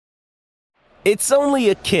It's only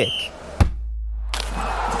a kick,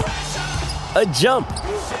 a jump,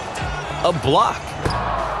 a block.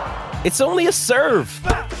 It's only a serve.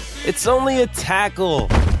 It's only a tackle,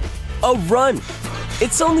 a run.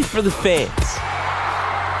 It's only for the fans.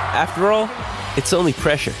 After all, it's only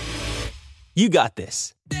pressure. You got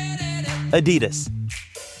this. Adidas.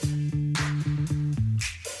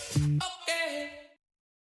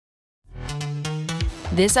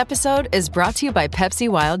 This episode is brought to you by Pepsi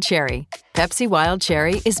Wild Cherry. Pepsi Wild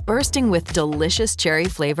Cherry is bursting with delicious cherry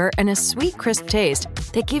flavor and a sweet, crisp taste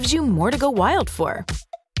that gives you more to go wild for.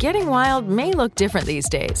 Getting wild may look different these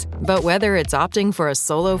days, but whether it's opting for a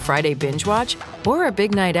solo Friday binge watch or a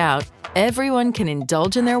big night out, everyone can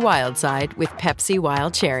indulge in their wild side with Pepsi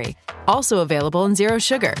Wild Cherry. Also available in Zero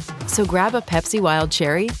Sugar. So grab a Pepsi Wild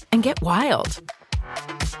Cherry and get wild.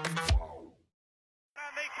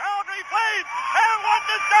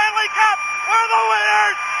 The Stanley Cup. We're the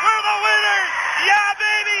winners. We're the winners. Yeah,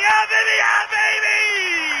 baby. Yeah, baby. Yeah, baby.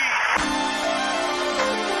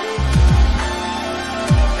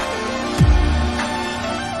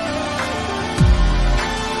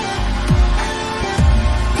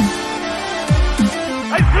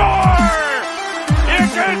 They score. You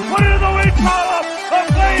can put it in the win column. The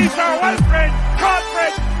Flames are Western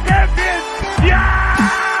Conference champions. Yeah,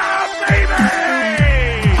 baby.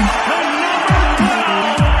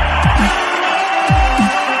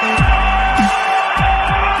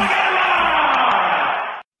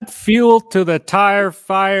 Fuel to the tire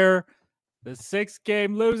fire. The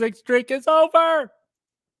 6-game losing streak is over.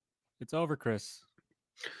 It's over, Chris.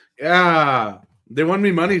 Yeah. They won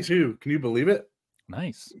me money too. Can you believe it?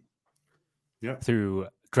 Nice. Yeah. Through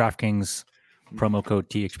DraftKings promo code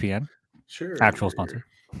THPN. Sure. Actual sponsor.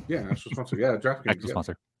 Yeah, actual sponsor. Yeah, DraftKings. Actual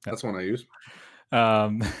sponsor. Yeah. That's one I use.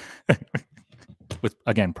 With,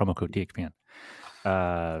 again, promo code THPN.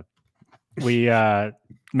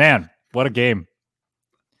 Man, what a game.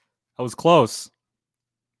 I was close.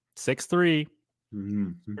 6-3.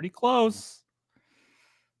 Mm-hmm. Pretty close.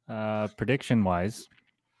 Prediction wise,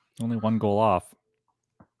 only one goal off.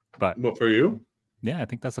 But What for you? yeah, I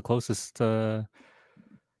think that's the closest I've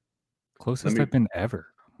been ever.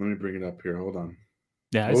 Let me bring it up here. Hold on.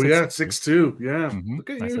 Yeah. Oh yeah, 6-2. Yeah. Mm-hmm. Look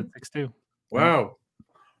at I you. said 6-2. Wow.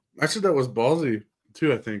 I said that was ballsy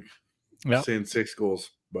too, I think. Yep. Saying 6 goals.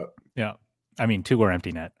 But Yeah. I mean, 2 were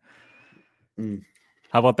empty net. Mm.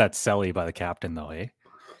 How about that Selly by the captain, though, eh?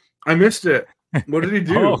 I missed it. What did he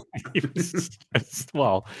do?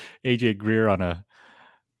 Well, AJ Greer on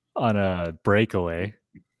a breakaway.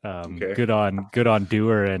 Okay. Good on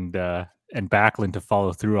Dewar and Backlund to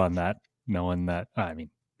follow through on that, knowing that. I mean,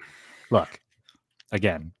 look,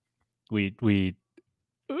 again, we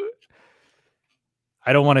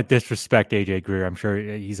I don't want to disrespect AJ Greer. I'm sure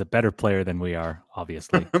he's a better player than we are,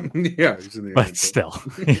 obviously. Yeah, he's in the But NHL. still,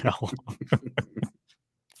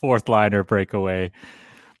 fourth liner breakaway.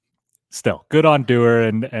 Still good on Dewar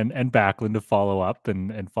and Backlund to follow up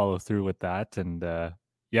and follow through with that. And kind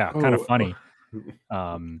of funny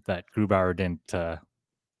that Grubauer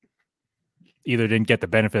either didn't get the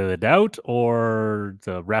benefit of the doubt or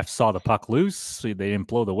the refs saw the puck loose. So they didn't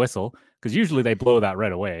blow the whistle because usually they blow that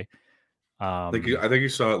right away. I think you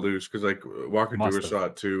saw it loose because like Walker Dewar saw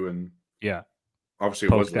it too, and yeah, obviously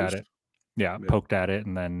poked it was at loose. it. Yeah, poked at it,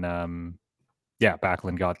 and then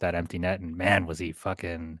Backlund got that empty net, and man, was he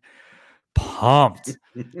fucking pumped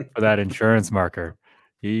for that insurance marker.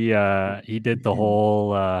 He did the whole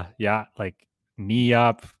like knee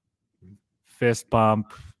up, fist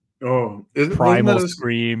bump, primal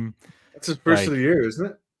scream. That's his first of the year, isn't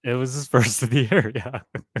it? It was his first of the year,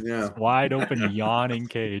 Yeah. Wide open, yawning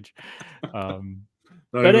cage. But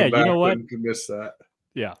yeah, you know what? You miss that.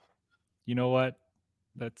 Yeah, you know what?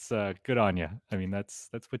 That's good on you. I mean, that's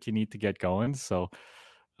what you need to get going. So,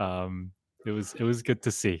 it was good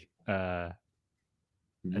to see. I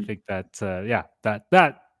think that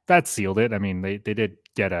that sealed it. I mean, they did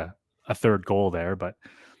get a third goal there, but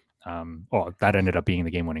that ended up being the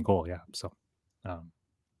game-winning goal. Yeah. So,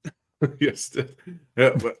 Yes. Yeah,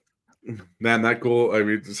 but man, that goal. I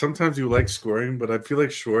mean, sometimes you like scoring, but I feel like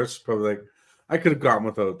Schwartz probably like I could have gotten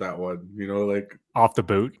without that one. You know, like off the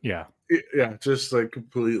boot. Yeah. Yeah, just like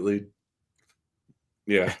completely.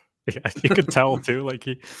 Yeah. Yeah, you could tell too. Like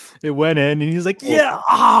it went in, and he's like, "Yeah,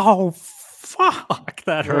 oh fuck,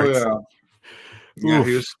 that hurts." Oh, yeah,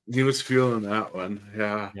 he was feeling that one.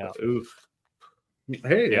 Yeah. Yeah. Oof.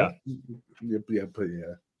 Hey. Yeah. But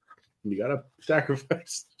you gotta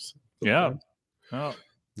sacrifice. Yeah. Well,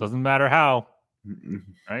 doesn't matter how.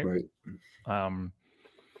 Right.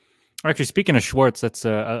 Actually, speaking of Schwartz, that's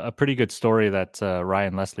a pretty good story that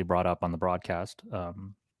Ryan Leslie brought up on the broadcast.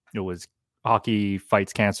 It was Hockey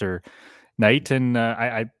Fights Cancer night, and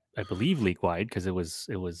I believe league wide because it was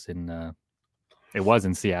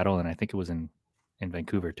in Seattle, and I think it was in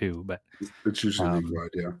Vancouver too. But It's usually league wide,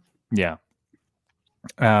 yeah.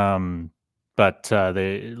 But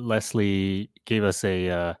Leslie gave us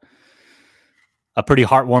a pretty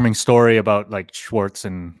heartwarming story about like Schwartz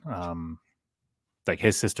and like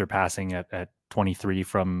his sister passing at 23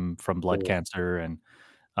 from blood cancer, and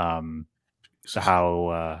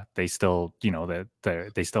how they still,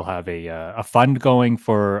 they still have a fund going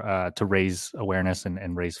for to raise awareness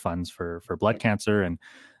and raise funds for blood cancer, and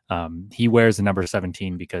he wears the number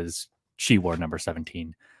 17 because she wore number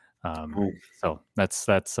 17. So that's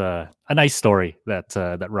a nice story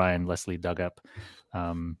that Ryan Leslie dug up,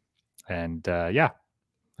 and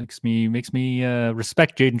makes me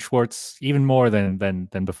respect Jaden Schwartz even more than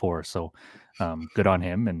before. So good on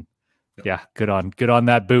him, and good on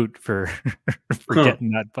that boot for for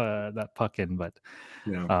getting that puck in. But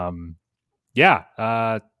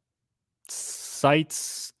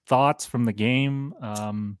Sights, thoughts from the game.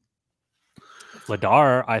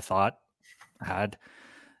 Vladar, I thought, had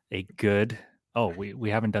a good. Oh, we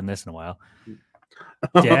haven't done this in a while.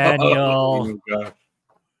 Daniel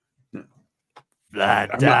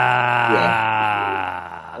Vladar.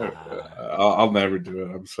 I'll never do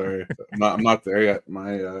it. I'm sorry. I'm not there yet.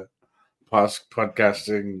 My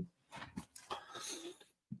podcasting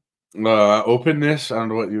openness. I don't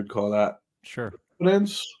know what you'd call that. Sure.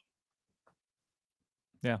 Confidence.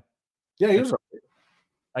 Yeah. Yeah, he was.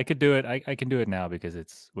 I could do it. I can do it now because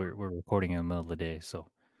we're recording in the middle of the day. So,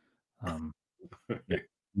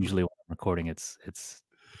 usually when I'm recording, it's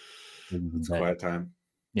quiet time.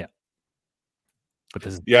 Yeah. But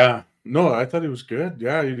this is... No, I thought he was good.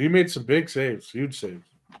 Yeah, he made some big saves, huge saves.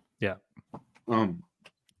 Yeah. And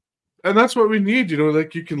that's what we need,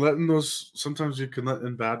 like you can let in those, sometimes you can let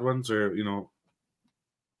in bad ones, or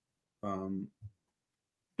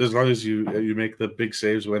as long as you make the big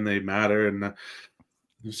saves when they matter, and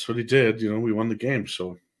that's what he did. We won the game,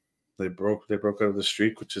 so they broke out of the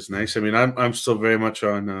streak, which is nice. I mean, I'm still very much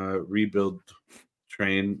on a rebuild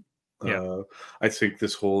train. I think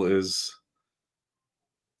this hole is,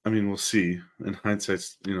 I mean, we'll see. In hindsight,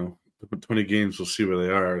 20 games, we'll see where they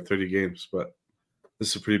are, 30 games, but this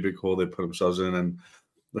is a pretty big hole they put themselves in. And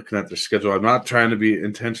looking at their schedule, I'm not trying to be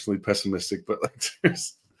intentionally pessimistic, but like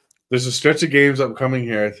there's a stretch of games upcoming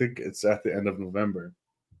here. I think it's at the end of November,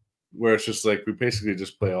 where it's just like we basically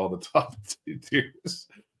just play all the top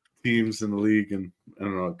teams in the league, and I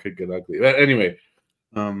don't know, it could get ugly. But anyway,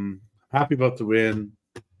 happy about the win.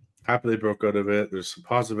 Happy they broke out of it. There's some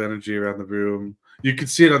positive energy around the room. You can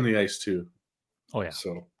see it on the ice too. Oh yeah.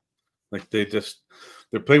 So like they're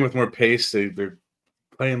playing with more pace. They're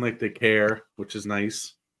playing like they care, which is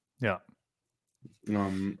nice. Yeah.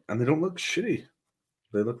 And they don't look shitty.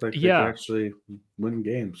 They look like they can actually win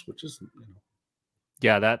games, which is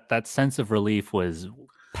Yeah, that sense of relief was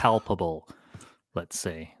palpable. Let's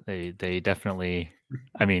say they definitely.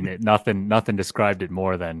 I mean, nothing described it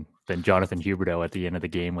more than Jonathan Huberdeau at the end of the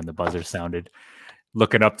game when the buzzer sounded,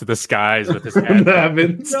 looking up to the skies with his hand.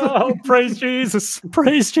 Oh, praise Jesus!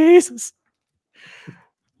 Praise Jesus!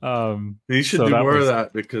 He should do more of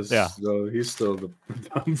that because he's still the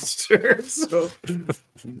dumpster. So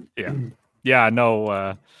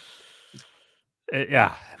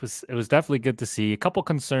it was definitely good to see. A couple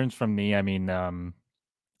concerns from me. I mean, I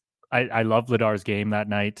love Vladar's game that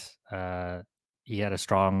night. He had a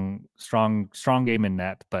strong game in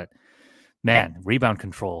net, but man, rebound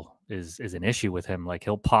control is an issue with him. Like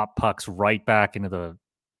he'll pop pucks right back into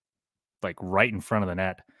right in front of the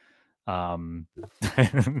net.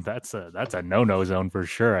 That's a no zone for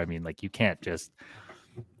sure. I mean, like you can't just,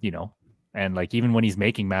 and like even when he's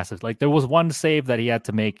making massive, like there was one save that he had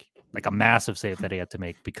to make, like a massive save that he had to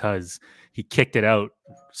make because he kicked it out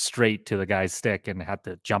straight to the guy's stick and had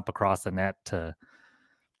to jump across the net to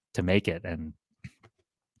make it. And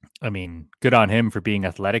I mean, good on him for being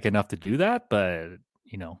athletic enough to do that. But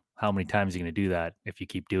how many times are you going to do that if you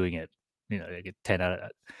keep doing it? Get 10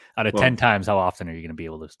 out of 10 times. How often are you going to be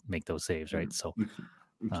able to make those saves, right? So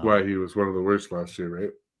that's why he was one of the worst last year,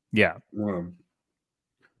 right? Yeah,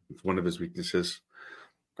 it's one of his weaknesses.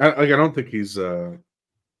 I don't think he's. I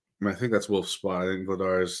think that's Wolf's spot. I think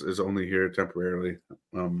Vladar is only here temporarily.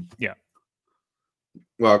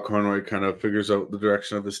 While Conroy kind of figures out the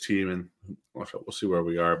direction of his team, and we'll see where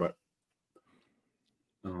we are. But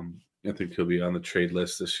I think he'll be on the trade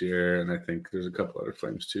list this year, and I think there's a couple other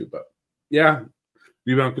Flames too. But yeah,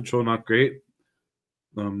 rebound control not great.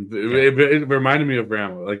 It reminded me of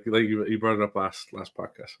Ramo, like you brought it up last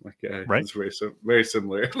podcast. Like, yeah, Right. it's very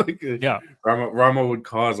similar. Like, Yeah. Ramo would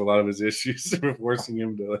cause a lot of his issues, forcing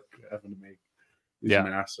him to like having to make these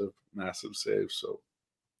massive saves. So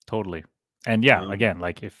totally. And again,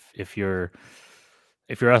 like if you're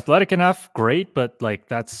athletic enough, great, but like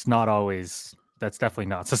that's definitely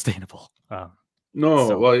not sustainable.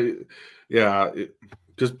 No, well, yeah,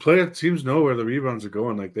 because teams know where the rebounds are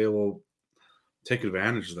going. Like, they will take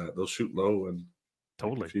advantage of that. They'll shoot low, and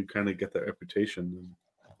totally, if you kind of get that reputation,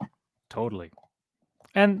 then... totally.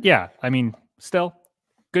 And I mean, still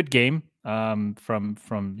good game.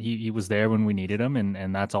 From he was there when we needed him,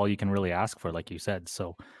 and that's all you can really ask for, like you said.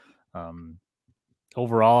 So,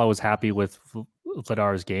 overall, I was happy with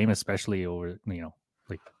Vladar's game, especially over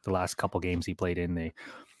like the last couple games he played in.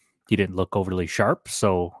 He didn't look overly sharp,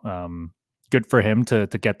 so good for him to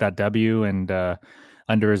get that W and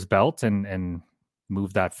under his belt and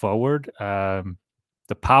move that forward. The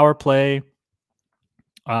power play,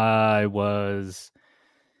 it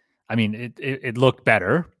looked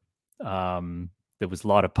better. There was a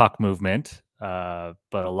lot of puck movement, but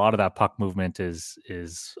a lot of that puck movement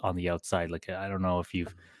is on the outside. Like, I don't know if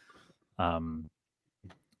you've,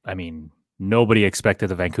 nobody expected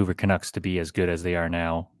the Vancouver Canucks to be as good as they are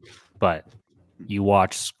now, but you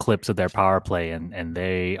watch clips of their power play and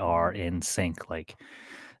they are in sync. Like,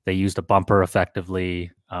 they used a bumper effectively.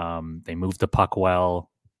 They moved the puck well.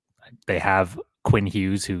 They have Quinn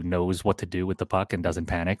Hughes, who knows what to do with the puck and doesn't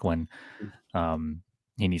panic when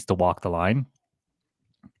he needs to walk the line.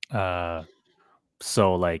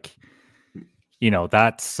 So like,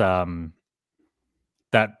 that's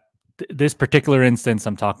this particular instance,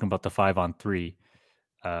 I'm talking about the 5-on-3.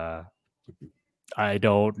 I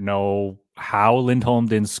don't know how Lindholm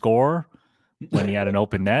didn't score when he had an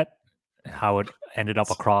open net, how it ended up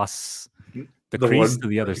across the crease to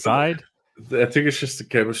the other side. I think it's just the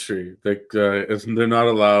chemistry. Like, they're not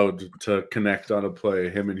allowed to connect on a play.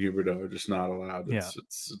 Him and Huberdeau are just not allowed.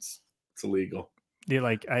 It's illegal. Yeah,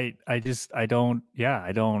 like I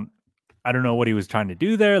don't know what he was trying to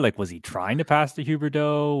do there. Like, was he trying to pass to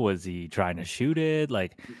Huberdeau? Was he trying to shoot it?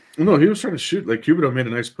 Like, no, he was trying to shoot. Like, Huberdeau made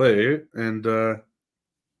a nice play, and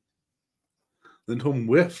Lindholm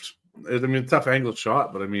whiffed. I mean, tough angled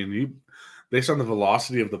shot, but I mean, he, based on the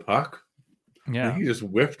velocity of the puck, I think he just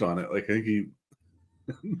whiffed on it. Like, I think he.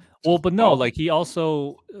 Well, but no, like, he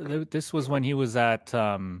also. This was when he was at.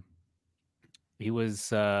 He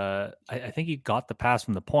was. I think he got the pass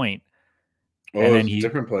from the point. Oh, and then he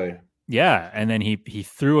different play. Yeah, and then he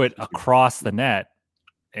threw it across the net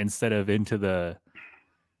instead of into the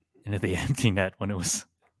empty net when it was.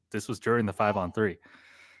 This was during the 5-on-3.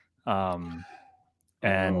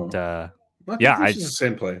 It's the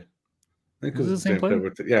same play. I think it was the same play.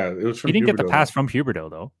 It was from. He didn't get the pass from Huberdeau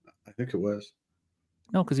though. I think it was.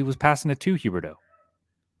 No, because he was passing it to Huberdeau.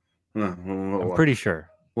 I'm pretty sure.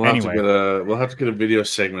 We'll have to get a video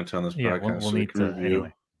segment on this podcast. We'll need to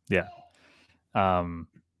anyway. Yeah.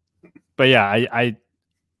 But I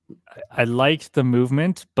liked the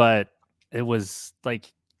movement, but it was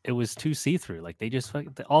too see-through. Like, they just,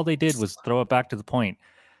 all they did was throw it back to the point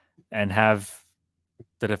and have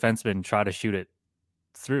the defenseman try to shoot it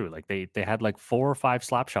through. Like, they had like 4 or 5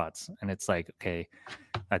 slap shots, and it's like, okay,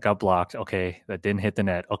 that got blocked. Okay, that didn't hit the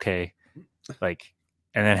net. Okay, like,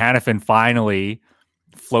 and then Hannafin finally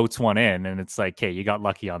floats one in, and it's like, okay, you got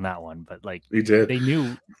lucky on that one, but like, he did. They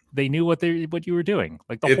knew what you were doing,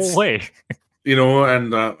 like, the whole way.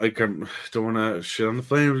 And like, I don't want to shit on the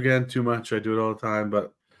Flames again too much. I do it all the time,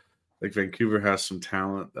 but like, Vancouver has some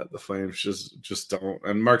talent that the Flames just don't.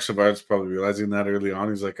 And Mark Savard's probably realizing that early on.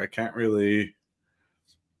 He's like, I can't really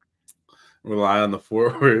rely on the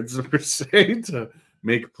forwards per se to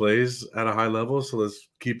make plays at a high level. So let's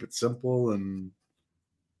keep it simple and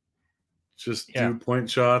just do point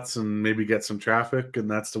shots and maybe get some traffic, and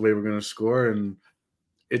that's the way we're going to score. And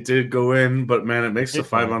it did go in, but man, it makes the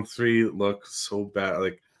 5-on-3 look so bad.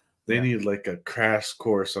 Like, they need like a crash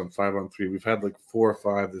course on 5-on-3. We've had like 4 or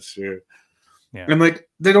 5 this year. Yeah. And like,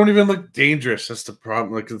 they don't even look dangerous. That's the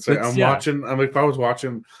problem. Like, it's like, watching. I'm like, if I was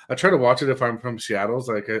watching, I try to watch it if I'm from Seattle.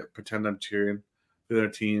 So, like, I pretend I'm cheering for their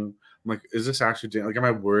team. I'm like, is this actually like, am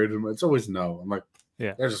I worried? And it's always no. I'm like,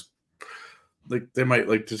 they're just like, they might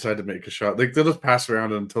like decide to make a shot. Like, they'll just pass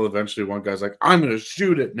around until eventually one guy's like, I'm gonna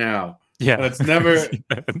shoot it now. Yeah. And it's never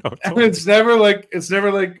it's never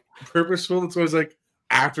like purposeful. It's always like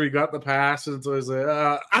after he got the pass, and it's always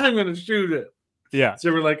like, I'm gonna shoot it. Yeah. It's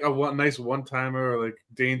never like a nice one-timer or like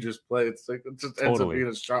dangerous play. It's like, it just ends up being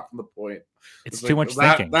a shot from the point. It's too much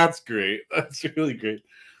thinking. That's great. That's really great.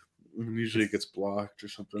 Usually it gets blocked or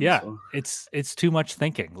something. Yeah, so. it's too much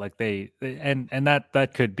thinking. Like and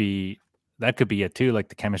that could be it too. Like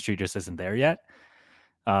the chemistry just isn't there yet.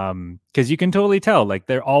 Because you can totally tell, like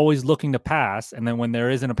they're always looking to pass, and then when there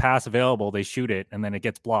isn't a pass available, they shoot it, and then it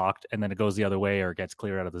gets blocked, and then it goes the other way or gets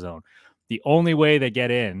cleared out of the zone. The only way they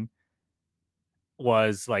get in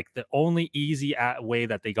was like the only easy way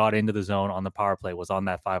that they got into the zone on the power play was on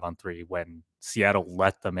that 5-on-3 when Seattle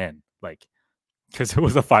let them in, like because it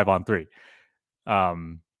was a 5-on-3.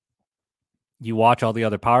 You watch all the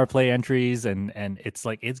other power play entries, and it's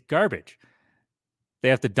like it's garbage. They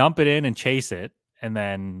have to dump it in and chase it, and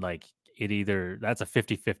then like it either that's a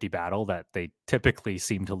 50-50 battle that they typically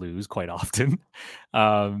seem to lose quite often,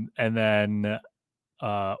 and then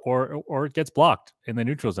or it gets blocked in the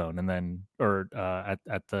neutral zone, and then or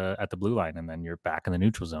at the blue line, and then you're back in the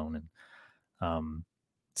neutral zone, and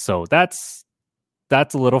so that's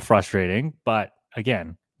a little frustrating. But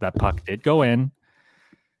again, that puck did go in,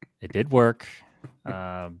 it did work.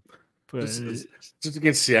 But just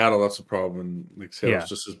against Seattle, that's the problem. And like Seattle's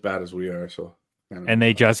just as bad as we are. So, and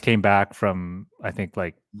they just came back from, I think,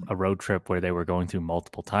 like a road trip where they were going through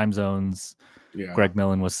multiple time zones. Yeah, Greg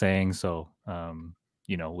Millen was saying so.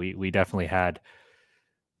 We definitely had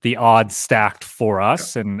the odds stacked for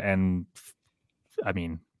us, and I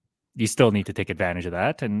mean, you still need to take advantage of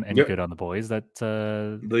that, and good on the boys that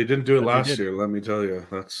they didn't do it last year. Let me tell you,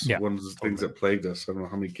 that's one of the things that plagued us. I don't know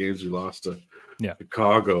how many games we lost to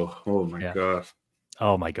Chicago. Oh my god.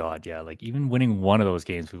 Oh my god, yeah. Like even winning one of those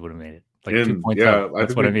games, we would have made it. Like 2 points out.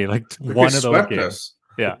 That's what I mean. Like one of those games. Us.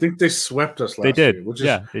 Yeah, I think they swept us last they did. year. Which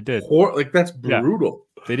is they did. Like that's brutal.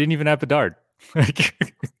 Yeah. They didn't even have Bedard.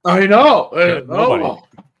 I know. Oh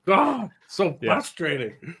god, so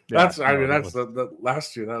frustrating. That's the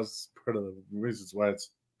last year. That was part of the reasons why it's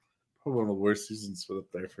probably one of the worst seasons for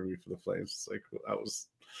me for the Flames. It's like I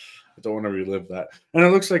don't want to relive that. And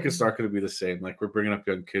it looks like it's not going to be the same. Like we're bringing up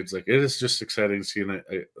young kids. Like it is just exciting seeing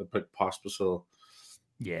a Pospisil.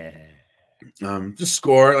 Yeah. Just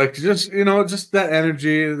score. Like just that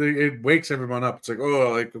energy. It wakes everyone up. It's like,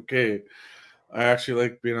 oh, like okay, I actually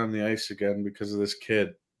like being on the ice again because of this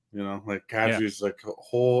kid. Like Kadri's like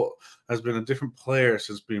has been a different player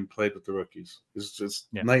since being played with the rookies. It's just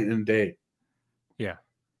night and day. Yeah.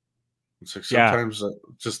 It's like sometimes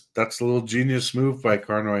just that's a little genius move by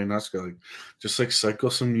Carnoy and Nuska. Like just like cycle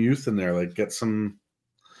some youth in there, like get some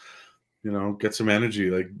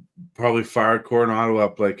energy. Like probably fire Coronado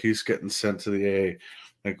up, like he's getting sent to the A.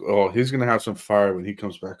 Like he's gonna have some fire when he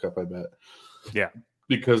comes back up. I bet. Yeah,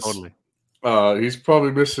 because totally. He's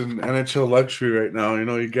probably missing NHL luxury right now.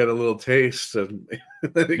 You get a little taste, and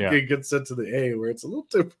then he gets sent to the A, where it's a little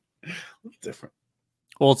different.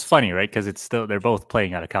 Well, it's funny, right? Because it's still they're both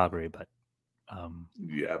playing out of Calgary, but but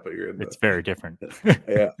it's very different.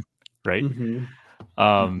 Yeah, right.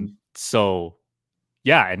 Mm-hmm. So,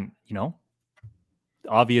 yeah, and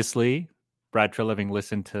obviously, Brad Treliving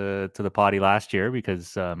listened to the potty last year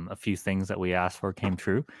because a few things that we asked for came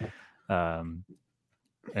true.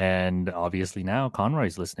 And obviously now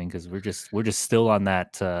Conroy's listening because we're just still on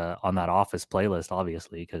that office playlist,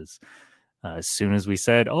 obviously, because as soon as we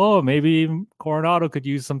said, oh, maybe Coronado could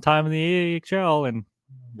use some time in the AHL, and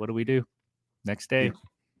what do? Next day,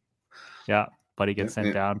 buddy gets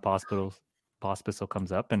sent down. Pospisil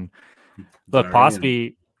comes up, and look,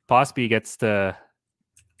 Pospy gets to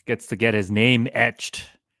get his name etched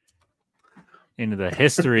into the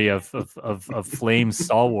history of Flames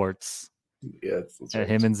stalwarts. Yes,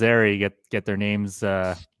 him and Zary get their names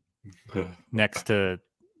next to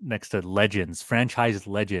legends, franchise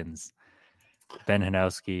legends. Ben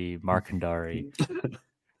Hanowski, Mark Handari,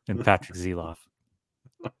 and Patrick Zeloff.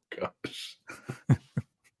 Oh gosh.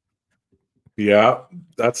 Yeah,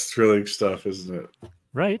 that's thrilling stuff, isn't it?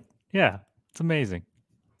 Right? Yeah, it's amazing.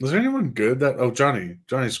 Was there anyone good Johnny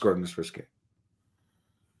scored in his first game?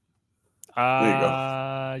 There you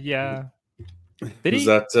go. Yeah. Did he?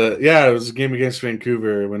 It was a game against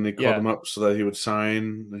Vancouver when they called him up so that he would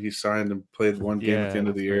sign. He signed and played one game at the end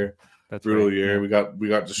of the year. That's brutal right. year. We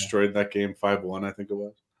got destroyed that game 5-1, I think it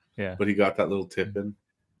was. Yeah. But he got that little tip in.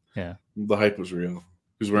 Yeah. The hype was real.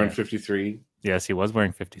 He was wearing 53. Yes, he was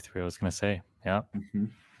wearing 53. I was going to say. Yeah. Mm-hmm.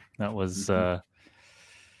 That was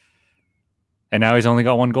and now he's only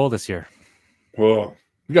got one goal this year. Whoa.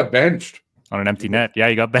 He got benched on an empty net. Yeah,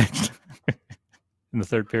 he got benched in the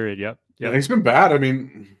third period. Yep. Yeah, he's been bad. I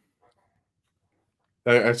mean,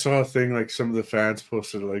 I saw a thing like some of the fans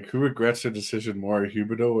posted like, who regrets their decision more,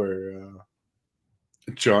 Huberdeau or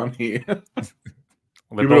Johnny?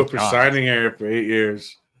 Huberdeau for signing here for 8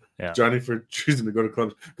 years. Yeah. Johnny for choosing to go to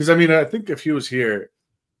clubs. Because I mean, I think if he was here,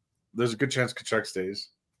 there's a good chance Kachuk stays.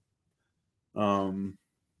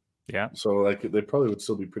 Yeah. So like they probably would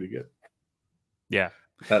still be pretty good. Yeah.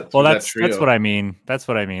 That's That's what I mean. That's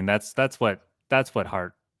what I mean. That's what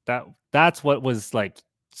was like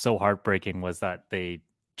so heartbreaking, was that they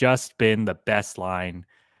just been the best line.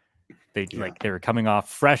 They were coming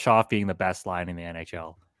fresh off being the best line in the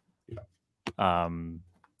NHL. And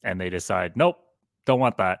they decide, nope, don't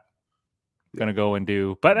want that. Gonna go and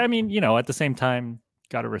do. But I mean, at the same time,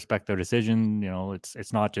 got to respect their decision.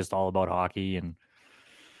 It's not just all about hockey, and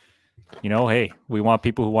hey, we want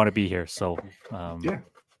people who want to be here. So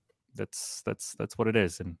that's what it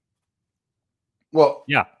is. And well,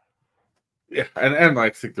 yeah, and I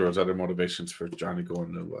think there was other motivations for Johnny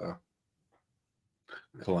going to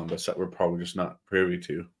Columbus that we're probably just not privy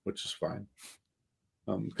to, which is fine.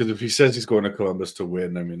 Because if he says he's going to Columbus to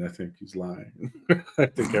win, I mean, I think he's lying. I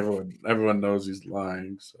think everyone knows he's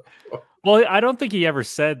lying. So, well, I don't think he ever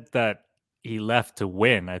said that he left to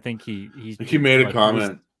win. I think he made a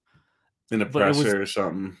comment in a presser or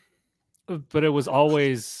something. But it was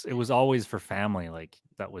always for family. Like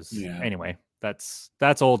that was anyway. That's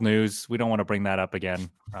old news. We don't want to bring that up again.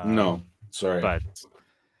 No, sorry, but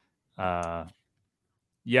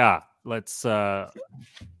yeah, let's. I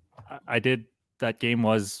did. That game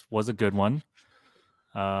was a good one.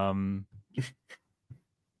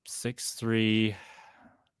 6-3.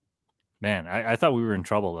 Man, I thought we were in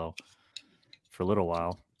trouble though for a little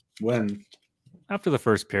while. When? After the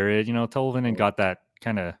first period, Tolvanen got that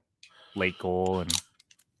kind of late goal, and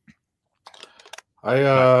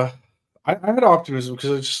I had optimism because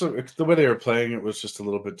it's just the way they were playing. It was just a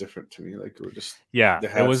little bit different to me. Like we were just they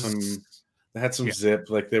had some zip.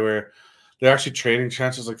 Like they're actually trading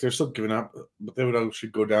chances. Like they're still giving up, but they would actually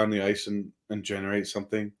go down the ice and generate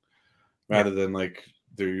something rather than like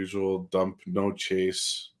their usual dump, no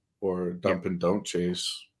chase, or dump and don't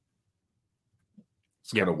chase.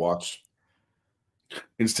 It's kind of watch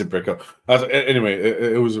instant breakup. Anyway,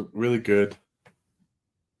 it was really good.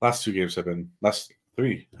 Last 3 games have been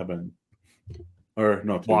or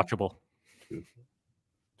no, 2. Watchable.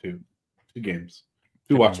 Two games.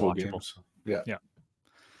 2 watchable games.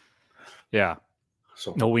 Yeah.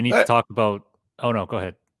 So no, we need to talk about. Oh no, go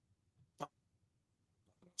ahead.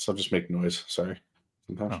 So just make noise. Sorry.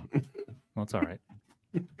 Well, it's all right.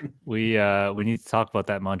 We need to talk about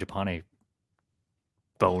that Mangiapane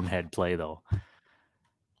bonehead play though.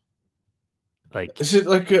 Like, is it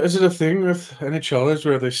a thing with NHLers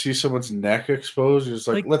where they see someone's neck exposed? It's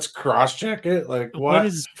like let's cross check it. Like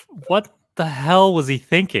what the hell was he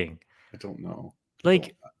thinking? I don't know.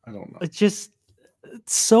 Like I don't know. It's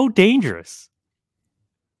so dangerous.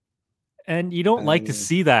 And you don't like to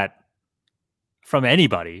see that from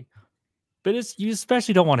anybody, but you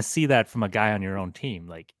especially don't want to see that from a guy on your own team.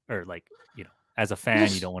 As a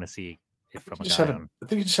fan, you don't want to see it from a guy. I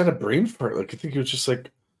think he just had a brain fart. Like I think he was just like,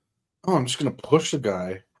 oh, I'm just gonna push the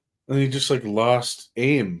guy, and he just like lost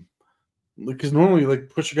aim. Because normally,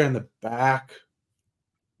 push a guy in the back.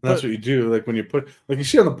 That's what you do. Like when you put, you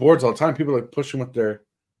see on the boards all the time, people push him with the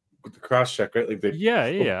cross check, right? Like they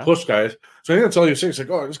push guys. So I think that's all you're saying. It's like,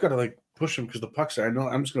 oh, I just gotta push him because the puck's there. I know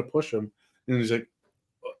I'm just gonna push him, and he's like,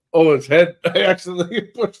 oh, his head. I accidentally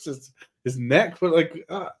pushed his neck, but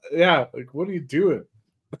what are you doing?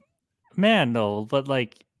 Man, no, but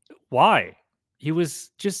why? He was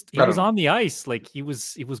on the ice.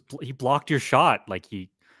 He blocked your shot. Why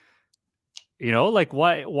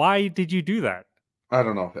did you do that? I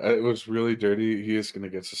don't know. It was really dirty. He is going to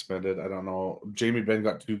get suspended. I don't know. Jamie Benn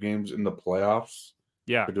got 2 games in the playoffs.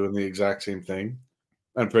 Yeah. For doing the exact same thing.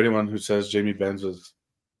 And for anyone who says Jamie Benn was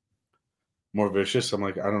more vicious, I'm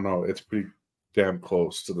like, I don't know. It's pretty damn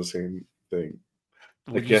close to the same thing.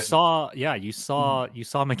 You saw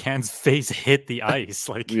McCann's face hit the ice.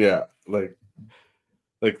 Yeah.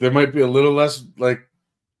 There might be a little less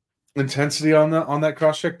intensity on that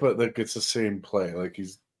cross check, but it's the same play.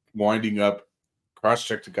 He's winding up, cross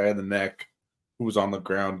checked a guy in the neck who was on the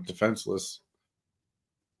ground defenseless.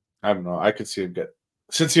 I don't know. I could see him get,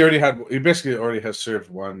 since he basically already has served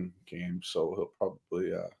 1 game, so he'll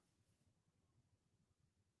probably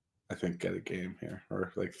I think get a game here,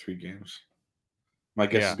 or 3 games. My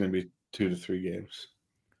guess is going to be 2 to 3 games.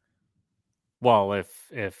 Well,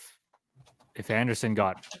 if Anderson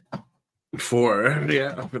got 4,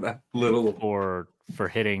 for that little for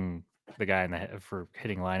hitting the guy in the head, for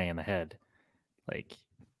hitting Laine in the head,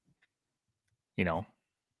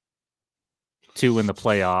 2 in the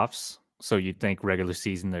playoffs. So you'd think regular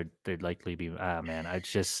season they'd likely be. Man, I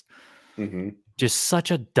just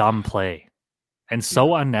such a dumb play, and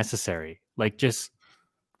so unnecessary.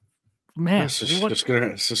 Man, it's just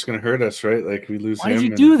gonna hurt us, right? We lose. Why did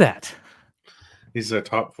you do that? He's a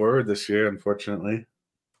top forward this year, unfortunately.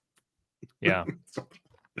 Yeah.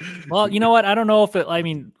 Well, you know what? I don't know if it. I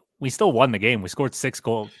mean, we still won the game. We scored 6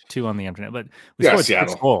 goals, 2 on the internet, but we scored Seattle.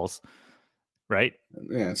 6 goals, right?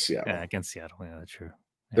 Yeah, it's Seattle. Yeah, against Seattle. Yeah, that's true.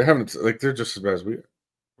 Yeah. They're having they're just as bad as we are.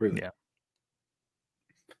 Really. Yeah.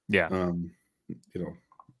 Yeah. You know,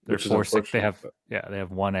 They're which is 4-6. They have unfortunate, they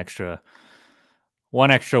have one extra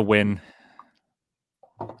win.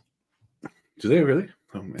 do they really?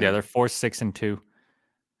 Oh man. Yeah, they're 4-6-2.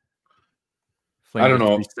 I don't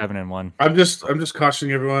know. 3-7-1. I'm just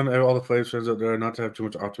cautioning everyone, all the Flames fans out there, not to have too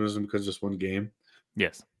much optimism because just one game.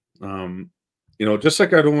 Yes. You know, just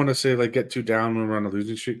like I don't want to say like get too down when we're on a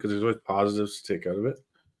losing streak because there's always positives to take out of it.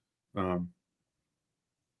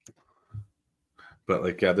 But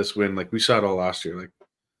like, yeah, this win, like we saw it all last year. Like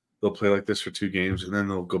they'll play like this for 2 games and then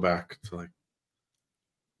they'll go back to like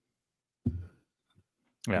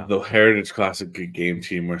the Heritage Classic game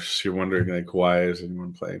team where you're wondering like why is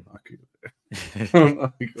anyone playing hockey?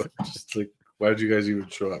 Just like why did you guys even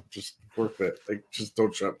show up? Just forfeit. Like just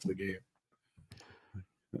don't show up to the game.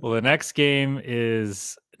 Well, the next game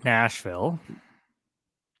is Nashville.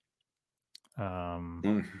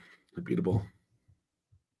 Unbeatable.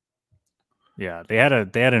 Yeah, they had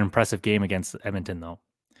an impressive game against Edmonton though.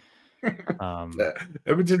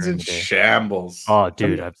 Edmonton's in shambles. Oh,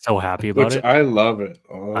 dude, I'm so happy about it. I love it.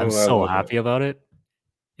 Oh, I'm so happy about it.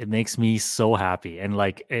 It makes me so happy, and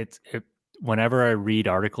like it whenever I read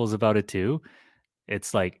articles about it too,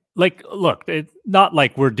 it's like look, it's not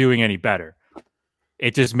like we're doing any better.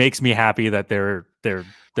 It just makes me happy that they're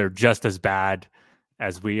just as bad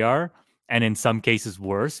as we are, and in some cases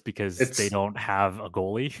worse because they don't have a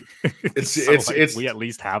goalie. We at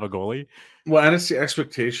least have a goalie. Well, and it's the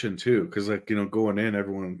expectation too, because like you know, going in,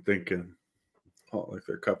 everyone thinking, oh, like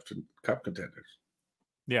they're cup contenders.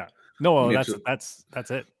 Yeah, no, that's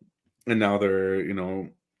it. And now they're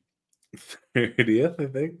 30th, I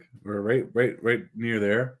think, or right near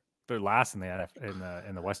there. They're last in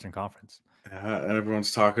the Western Conference. And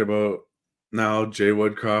everyone's talking about now Jay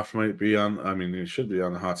Woodcroft might be on. I mean, he should be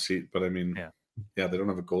on the hot seat, but I mean, yeah, they don't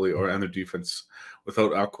have a goalie and their defense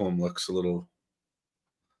without Alcom looks a little.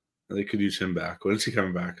 They could use him back. When is he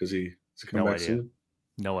coming back? Is he coming back soon?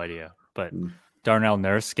 No idea. But Darnell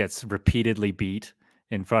Nurse gets repeatedly beat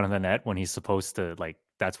in front of the net when he's supposed to, like,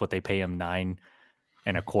 that's what they pay him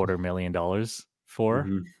 $9.25 million for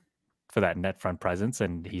that net front presence,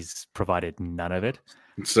 and he's provided none of it.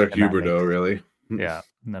 It's like Huberdeau, really. Yeah,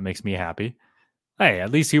 that makes me happy. Hey,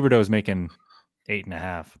 at least Huberdeau is making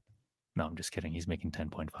 8.5. No, I'm just kidding. He's making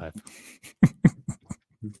 10.5.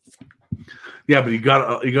 Yeah, but you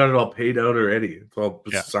got it all paid out already. It's all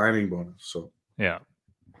signing bonus. So yeah.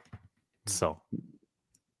 So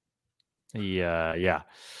yeah.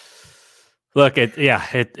 Look,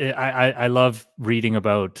 I love reading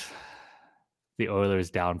about the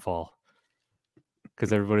Oilers' downfall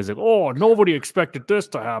because everybody's like, oh, nobody expected this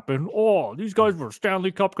to happen. Oh, these guys were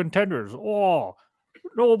Stanley Cup contenders. Oh,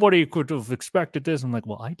 nobody could have expected this. I'm like,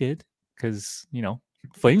 well, I did because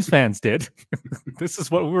Flames fans did. This is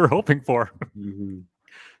what we were hoping for.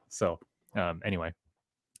 So anyway,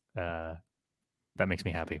 that makes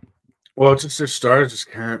me happy. Well, it's just their stars just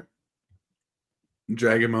can't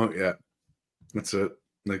drag him out yet. That's it.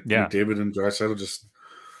 Like David and Draisaitl just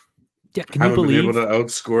can you believe been able to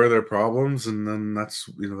outscore their problems, and then that's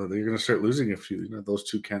they're going to start losing a few. Those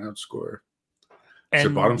two can't outscore. And so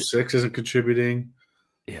bottom 6 isn't contributing.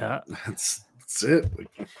 Yeah, that's it.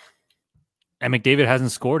 And McDavid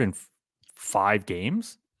hasn't scored in 5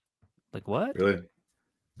 games. Like what? Really?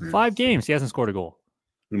 5 games. He hasn't scored a goal.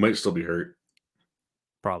 He might still be hurt.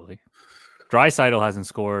 Probably. Draisaitl hasn't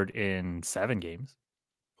scored in 7 games.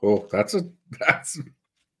 Oh, that's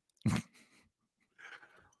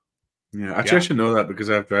yeah. Actually, I should know that because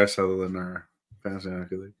I have Draisaitl in our fantasy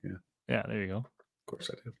hockey league. Yeah. Yeah, there you go. Of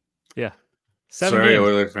course I do. Yeah. 7 Sorry, games.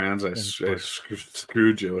 Oilers fans, I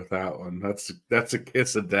screwed you with that one. That's a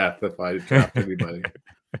kiss of death if I draft anybody.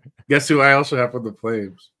 Guess who I also have for the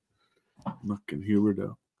Flames? Fucking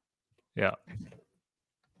Huberdeau. Yeah.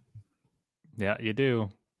 Yeah, you do.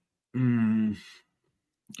 And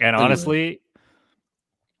honestly,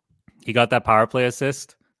 he got that power play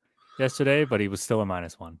assist yesterday, but he was still a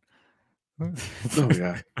 -1. Oh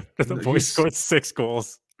yeah, the boy scored 6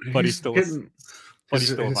 goals, but he's still a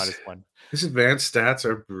 -1. His advanced stats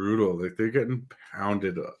are brutal. Like they're getting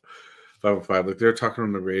pounded 5-5. Like they're talking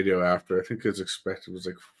on the radio after. I think his expected was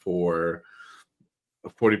like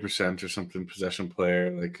 40% or something possession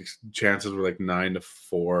player. Like chances were like 9-4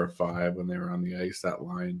 or 5 when they were on the ice. That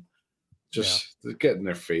line, just getting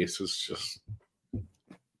their face was just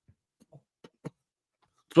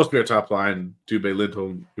supposed to be our top line. Dubé,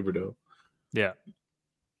 Lindholm, Huberdeau. Yeah.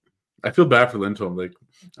 I feel bad for Lindholm. Like,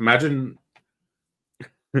 imagine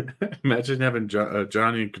having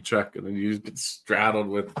Johnny and Kachuk, and then you get straddled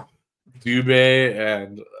with Dubé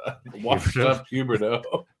and washed up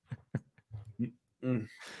Huberdeau.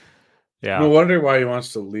 Yeah. No wonder why he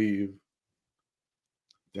wants to leave.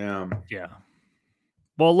 Damn. Yeah.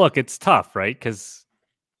 Well, look, it's tough, right? Because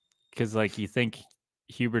like you think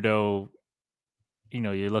Huberdeau,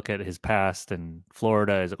 you look at his past and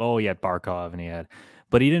Florida is, he had Barkov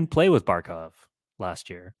but he didn't play with Barkov last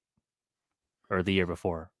year or the year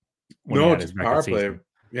before. No, just power play.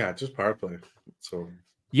 Yeah, just power play. So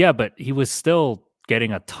yeah, but he was still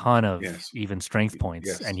getting a ton of even strength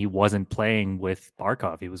points, and he wasn't playing with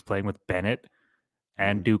Barkov. He was playing with Bennett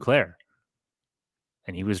and Duclair,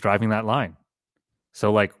 and he was driving that line.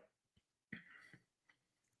 So like,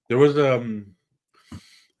 there was an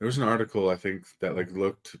article I think that like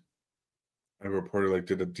looked. A reporter like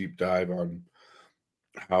did a deep dive on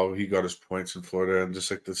how he got his points in Florida and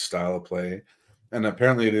just like the style of play. And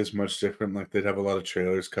apparently it is much different. Like they'd have a lot of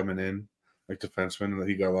trailers coming in, like defensemen, and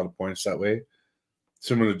he got a lot of points that way.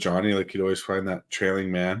 Similar to Johnny, like he'd always find that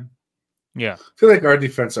trailing man. Yeah. I feel like our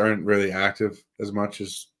defense aren't really active as much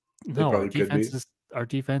as they probably could be. Our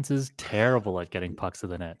defense is terrible at getting pucks to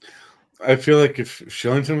the net. I feel like if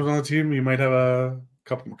Shillington was on the team, you might have a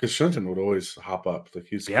couple, because Shillington would always hop up. Like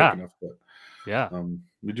he's quick enough, but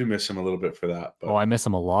we do miss him a little bit for that. But. Oh, I miss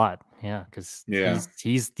him a lot. Yeah, because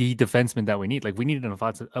he's the defenseman that we need. Like we need an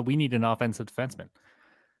offensive defenseman.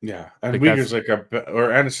 Yeah, and Uyghur's like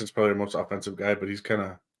or Anderson's probably the most offensive guy, but he's kind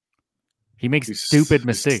of he makes stupid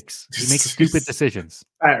mistakes. He makes stupid decisions.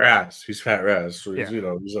 Fat Raz. He's Fat Raz. So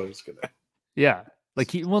he's always gonna. Yeah,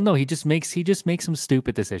 like he just makes some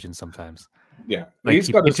stupid decisions sometimes. Yeah, like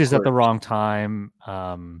he pitches at the wrong time.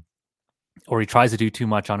 Or he tries to do too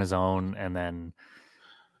much on his own, and then,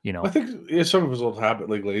 I think some of his old habit,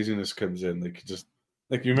 like laziness, comes in. Like he just,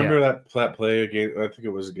 like you remember that play against, I think it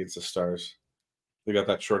was against the Stars. They got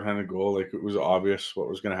that shorthanded goal. Like it was obvious what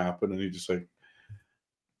was going to happen, and he just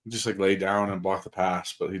lay down and blocked the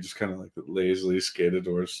pass, but he just kind of like lazily skated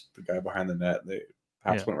towards the guy behind the net. The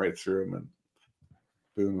pass went right through him, and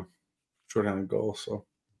boom, shorthanded goal. So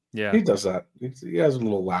he does that. He has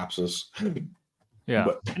little lapses. Yeah,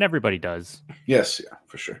 and everybody does. Yes, yeah,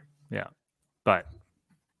 for sure. Yeah, but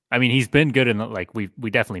I mean, he's been good in like we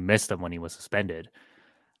definitely missed him when he was suspended.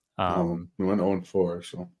 We went 0-4,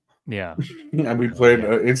 so yeah, and we played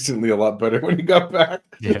instantly a lot better when he got back.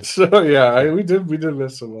 Yeah. So we did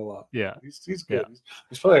miss him a lot. Yeah, he's good. Yeah.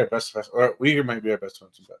 He's probably our best defenseman. Or Uyghur might be our best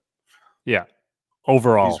defenseman. Yeah,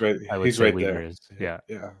 overall, he's right. He's right there. Is. Yeah,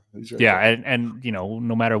 he's right there. there. And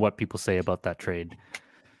no matter what people say about that trade.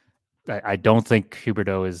 I don't think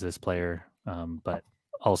Huberdeau is this player, but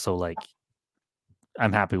also like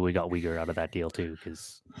I'm happy we got Uyghur out of that deal too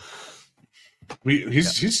because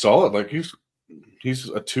he's solid. Like he's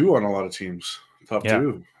a 2 on a lot of teams, top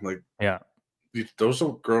 2. Like those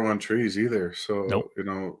don't grow on trees either. So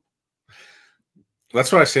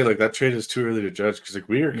that's why I say like that trade is too early to judge because like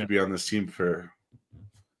Uyghur could be on this team for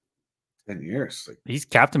 10 years. Like he's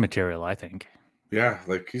captain material, I think. Yeah,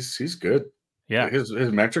 like he's good. Yeah, his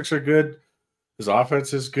metrics are good. His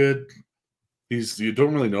offense is good. You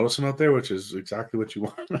don't really notice him out there, which is exactly what you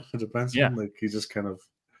want a defenseman. Yeah. Like he just kind of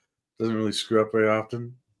doesn't really screw up very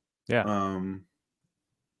often. Yeah.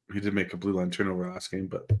 He did make a blue line turnover last game,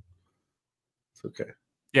 but it's okay.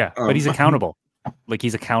 Yeah, but he's accountable. Like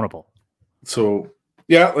he's accountable. So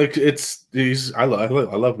yeah, like I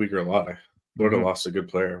love Uyghur a lot. Florida lost a good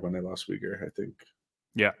player when they lost Uyghur, I think.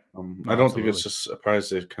 Yeah. I don't think it's just a surprise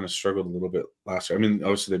they kind of struggled a little bit last year. I mean,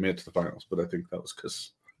 obviously they made it to the finals, but I think that was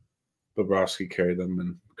because Bobrovsky carried them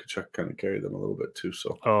and Kachuk kind of carried them a little bit too.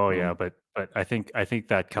 So but I think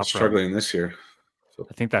that cup struggling run, this year. So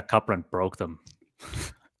I think that cup run broke them.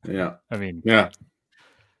 Yeah. I mean, it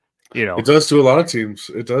does to a lot of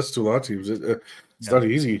teams. It's not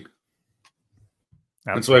easy.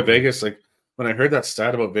 Absolutely. That's why Vegas, like when I heard that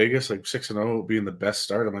stat about Vegas, like 6-0 being the best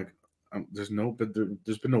start, I'm like, there's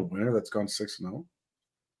been no winner that's gone 6-0.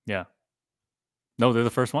 Yeah. No, they're the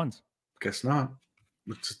first ones. Guess not.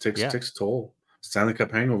 It just takes a toll. Stanley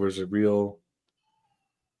Cup hangover is a real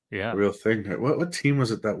thing. What team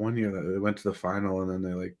was it that one year that they went to the final and then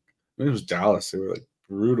they it was Dallas. They were like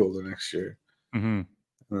brutal the next year. Mm-hmm.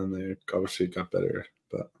 And then they obviously got better.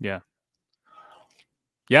 But yeah,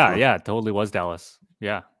 it totally was Dallas.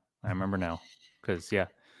 Yeah, I remember now because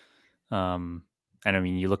and I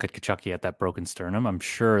mean, you look at Kachuk at that broken sternum. I'm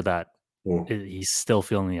sure that he's still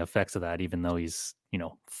feeling the effects of that, even though he's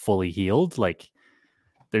fully healed. Like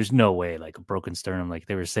there's no way, like a broken sternum. Like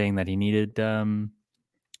they were saying that he needed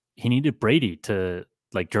Brady to,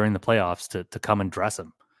 like, during the playoffs to come and dress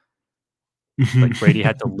him. Like Brady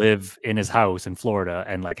had to live in his house in Florida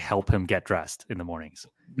and like help him get dressed in the mornings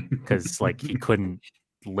because like he couldn't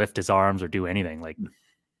lift his arms or do anything. Like,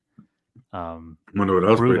 wonder what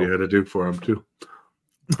else brutal. Brady had to do for him too.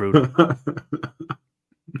 Brutal.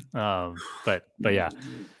 But yeah,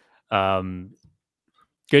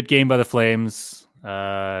 good game by the Flames.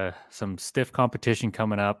 Some stiff competition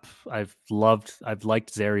coming up. I've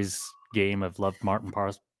liked Zeri's game. I've loved Martin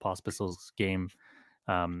Pospisil's game.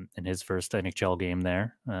 In his first NHL game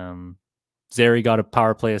there. Zeri got a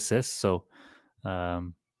power play assist, so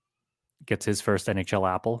gets his first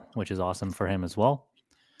NHL apple, which is awesome for him as well.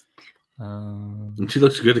 And she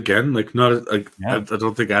looks good again. Like, not like, yeah. I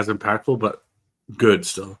don't think as impactful, but good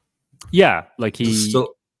still. Yeah, like he still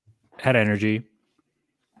had energy.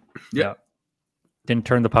 Yeah. Didn't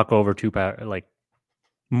turn the puck over too bad, like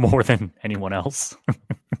more than anyone else.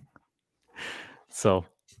 So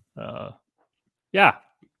yeah,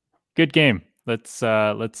 good game. Let's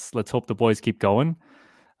hope the boys keep going.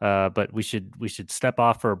 But we should step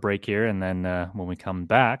off for a break here, and then when we come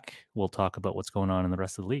back, we'll talk about what's going on in the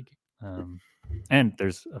rest of the league. And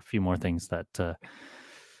there's a few more things that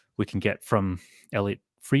we can get from Elliot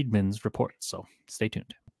Friedman's report. So stay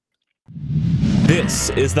tuned. This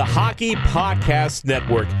is the Hockey Podcast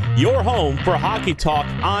Network, your home for hockey talk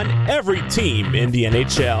on every team in the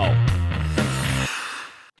NHL.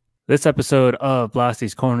 This episode of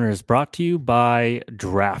Blasty's Corner is brought to you by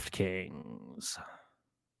DraftKings.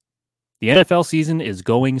 The NFL season is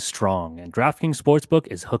going strong, and DraftKings Sportsbook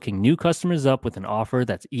is hooking new customers up with an offer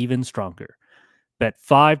that's even stronger. Bet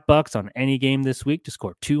 $5 on any game this week to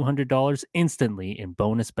score $200 instantly in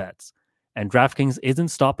bonus bets. And DraftKings isn't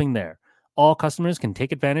stopping there. All customers can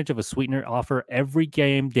take advantage of a sweetener offer every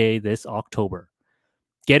game day this October.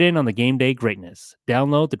 Get in on the game day greatness.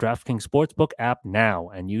 Download the DraftKings Sportsbook app now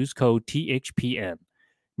and use code THPN.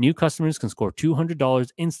 New customers can score $200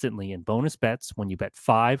 instantly in bonus bets when you bet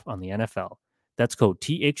 $5 on the NFL. That's code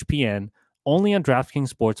THPN, only on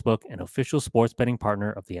DraftKings Sportsbook, an official sports betting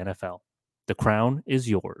partner of the NFL. The crown is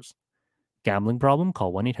yours. Gambling problem?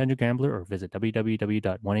 Call 1-800-GAMBLER or visit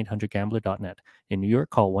www.1800gambler.net. In New York,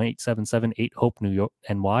 call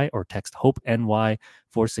 1-877-8-HOPE-NY or text HOPE-NY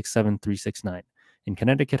 467-369. In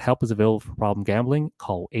Connecticut, help is available for problem gambling.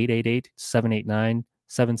 Call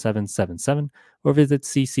 888-789-7777 or visit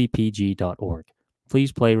ccpg.org.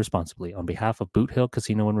 Please play responsibly. On behalf of Boot Hill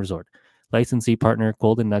Casino and Resort, licensee partner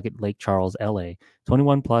Golden Nugget Lake Charles, LA.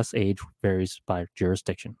 21 plus, age varies by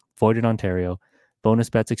jurisdiction. Void in Ontario.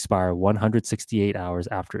 Bonus bets expire 168 hours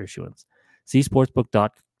after issuance. See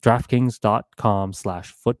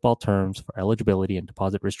sportsbook.draftkings.com/football terms for eligibility and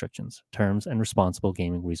deposit restrictions, terms, and responsible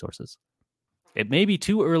gaming resources. It may be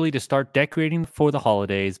too early to start decorating for the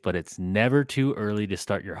holidays, but it's never too early to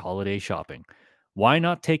start your holiday shopping. Why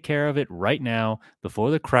not take care of it right now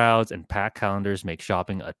before the crowds and packed calendars make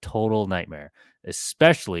shopping a total nightmare,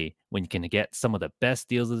 especially when you can get some of the best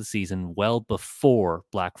deals of the season well before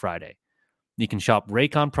Black Friday. You can shop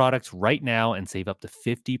Raycon products right now and save up to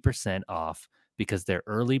 50% off because their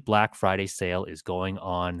early Black Friday sale is going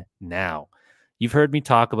on now. You've heard me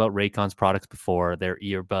talk about Raycon's products before. Their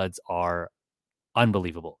earbuds are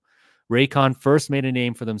unbelievable. Raycon first made a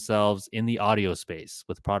name for themselves in the audio space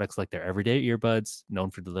with products like their everyday earbuds,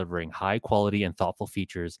 known for delivering high quality and thoughtful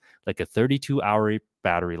features like a 32-hour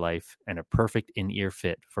battery life and a perfect in-ear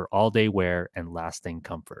fit for all-day wear and lasting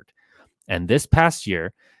comfort. And this past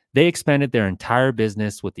year, they expanded their entire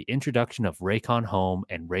business with the introduction of Raycon Home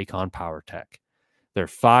and Raycon PowerTech. Their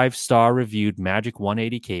 5-star reviewed Magic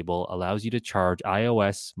 180 cable allows you to charge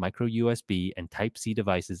iOS, micro USB, and Type-C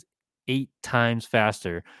devices 8 times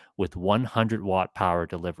faster with 100-watt power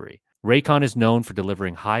delivery. Raycon is known for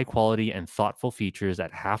delivering high quality and thoughtful features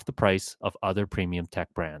at half the price of other premium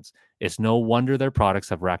tech brands. It's no wonder their products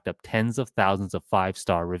have racked up tens of thousands of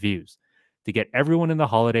 5-star reviews. To get everyone in the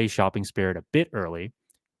holiday shopping spirit a bit early,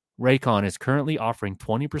 Raycon is currently offering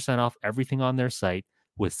 20% off everything on their site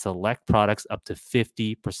with select products up to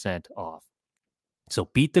 50% off. So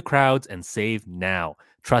beat the crowds and save now.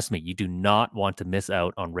 Trust me, you do not want to miss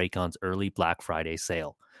out on Raycon's early Black Friday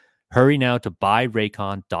sale. Hurry now to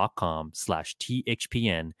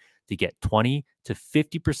buyraycon.com/THPN to get 20 to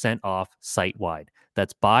 50% off site-wide.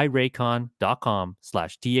 That's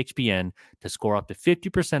buyraycon.com/THPN to score up to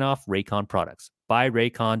 50% off Raycon products.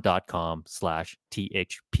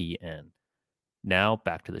 Buyraycon.com/THPN. Now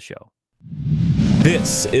back to the show.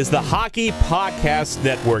 This is the Hockey Podcast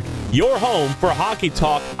Network, your home for hockey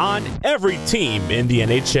talk on every team in the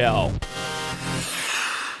NHL.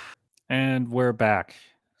 And we're back.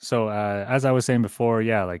 So as I was saying before,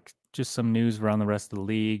 yeah, like just some news around the rest of the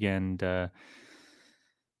league, and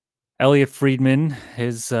Elliot Friedman,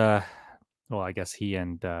 his well, I guess he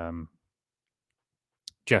and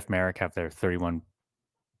Jeff Merrick have their 32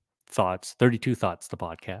 thoughts, the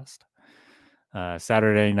podcast.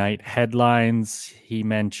 Saturday night headlines. He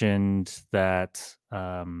mentioned that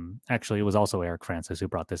actually it was also Eric Francis who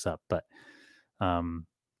brought this up, but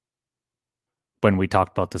when we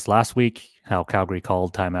talked about this last week, how Calgary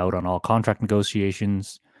called timeout on all contract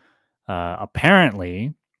negotiations.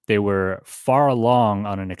 Apparently, they were far along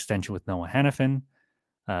on an extension with Noah Hannafin,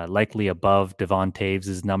 likely above Devon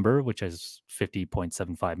Taves' number, which is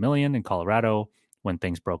 $50.75 million in Colorado when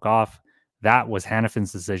things broke off. That was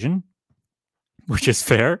Hannafin's decision, which is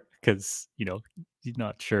fair because, he's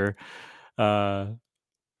not sure.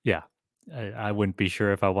 Yeah, I wouldn't be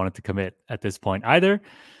sure if I wanted to commit at this point either.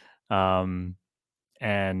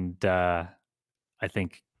 And I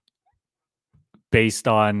think based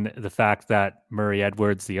on the fact that Murray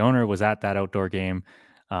Edwards, the owner, was at that outdoor game,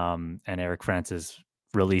 and Eric Francis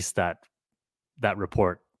released that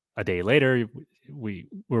report a day later,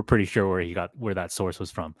 we're pretty sure where that source was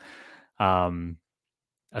from.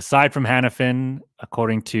 Aside from Hannafin,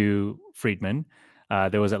 according to Friedman,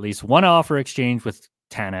 there was at least one offer exchange with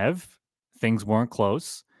Tanev. Things weren't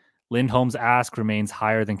close. Lindholm's ask remains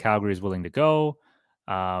higher than Calgary is willing to go.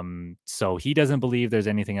 So he doesn't believe there's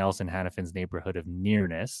anything else in Hannafin's neighborhood of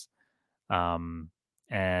nearness. And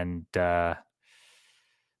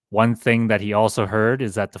one thing that he also heard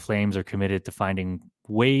is that the Flames are committed to finding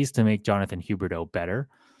ways to make Jonathan Huberdeau better,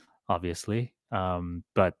 obviously.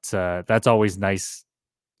 But that's always nice.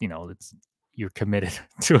 You're committed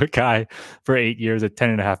to a guy for 8 years at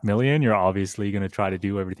 $10.5 million. You're obviously going to try to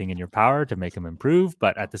do everything in your power to make him improve.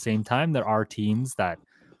 But at the same time, there are teams that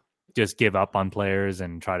just give up on players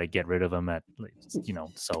and try to get rid of them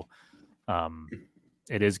so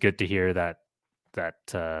it is good to hear that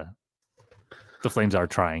the Flames are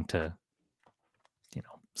trying to,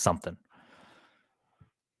 something.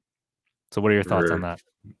 So what are your thoughts on that?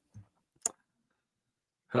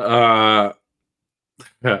 I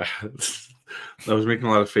was making a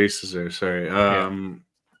lot of faces there. Sorry. The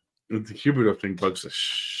Huberdeau thing bugs the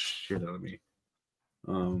shit out of me.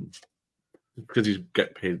 Because he's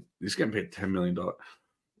getting paid $10 million.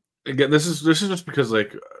 Again, this is just because I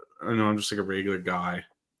know I'm just like a regular guy.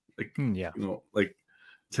 Like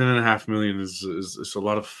 $10.5 million is a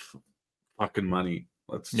lot of fucking money.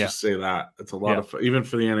 Let's just say that it's a lot of even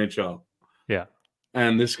for the NHL. Yeah.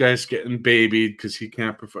 And this guy's getting babied because he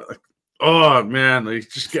can't perform. Like, oh man,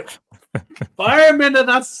 just get fire him into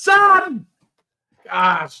the sun.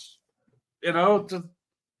 Gosh, just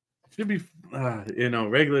should be.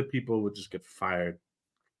 Regular people would just get fired,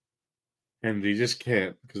 and they just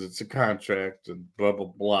can't because it's a contract and blah blah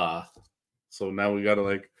blah. So now we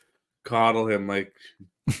gotta coddle him like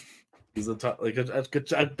he's a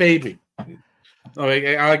baby.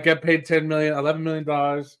 I get paid $10 million, $11 million.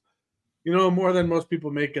 More than most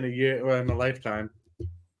people make in a year or in a lifetime.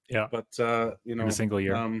 Yeah, but in a single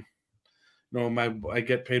year. I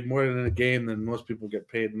get paid more in a game than most people get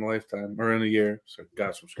paid in a lifetime or in a year. So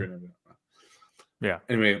gosh, I'm screwing it. Yeah.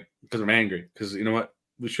 Anyway, because I'm angry. Because you know what?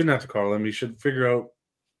 We shouldn't have to call him. He should figure out.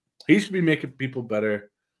 He should be making people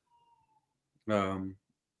better. Not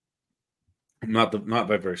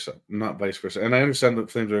vice versa. And I understand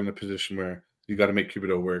that things are in a position where you got to make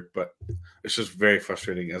Huberdeau work, but it's just very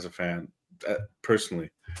frustrating as a fan,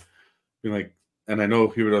 personally. And I know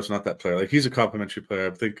Huberdeau's not that player. He's a complimentary player.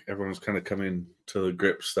 I think everyone's kind of coming to the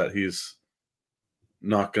grips that he's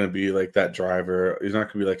not going to be like that driver. He's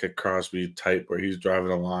not going to be like a Crosby type where he's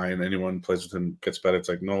driving a line. Anyone plays with him gets better. It's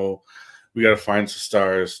like, no, we got to find some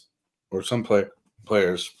stars or some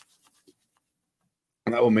players,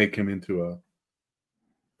 and that will make him into a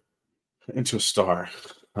star.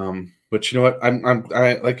 But you know what?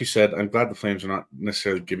 I like you said, I'm glad the Flames are not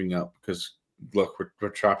necessarily giving up because look, we're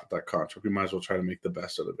trapped with that contract. We might as well try to make the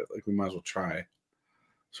best out of it. We might as well try.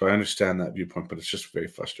 So I understand that viewpoint, but it's just very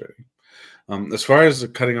frustrating. As far as the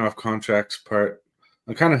cutting off contracts part,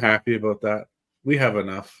 I'm kind of happy about that. We have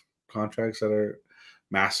enough contracts that are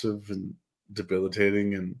massive and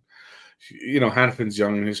debilitating, and Hannafin's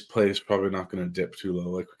young and his play is probably not going to dip too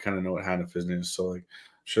low. We kind of know what Hannafin is, so I'm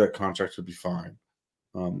sure that contract would be fine.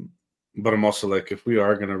 But I'm also if we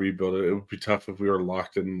are going to rebuild it, it would be tough if we were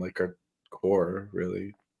locked in our core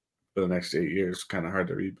really for the next 8 years. Kind of hard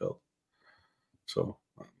to rebuild. So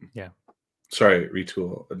yeah. Sorry,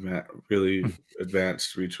 retool, really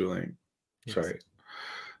advanced retooling. Yes. Sorry.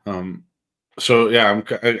 So yeah,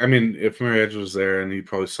 I mean, if Murray Edwards was there, and he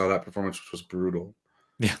probably saw that performance, which was brutal.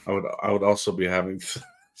 Yeah. I would also be having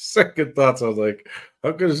second thoughts. I was like,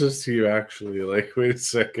 how good is this team actually? Like, wait a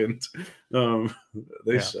second,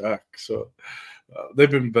 they suck. So they've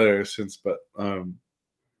been better since, but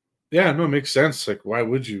yeah, no, it makes sense. Like, why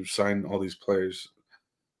would you sign all these players?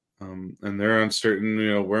 And they're uncertain.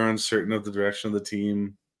 We're uncertain of the direction of the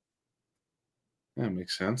team. Yeah, it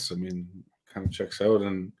makes sense. I mean, kind of checks out.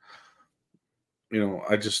 And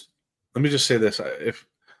let me just say this: if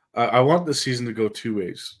I want the season to go two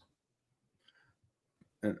ways,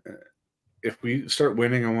 and if we start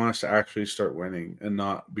winning, I want us to actually start winning and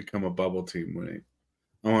not become a bubble team winning.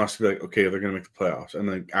 I want us to be like, okay, they're going to make the playoffs, and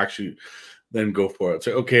then actually, then go for it.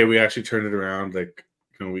 So, okay, we actually turned it around. Like,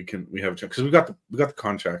 we have a chance because we got the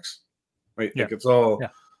contracts, right? Yeah. Like,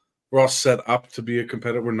 we're all set up to be a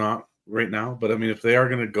competitor. We're not right now, but I mean, if they are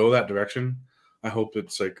going to go that direction, I hope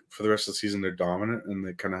it's like for the rest of the season they're dominant and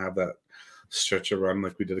they kind of have that stretch of run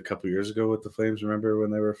like we did a couple years ago with the Flames. Remember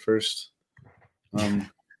when they were first?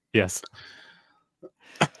 Yes.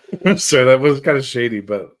 So that was kind of shady,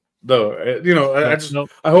 but no,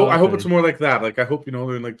 I hope it's more like that. Like I hope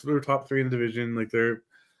they're in like they're top 3 in the division, like they're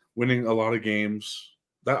winning a lot of games.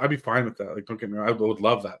 That I'd be fine with that. Like don't get me wrong, I would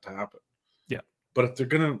love that to happen. Yeah, but if they're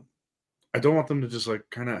gonna, I don't want them to just like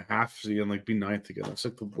kind of half-see and like be ninth again. That's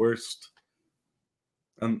like the worst.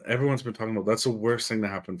 And everyone's been talking about that's the worst thing to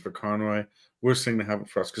happen for Conroy. Worst thing to happen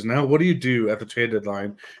for us. Because now, what do you do at the trade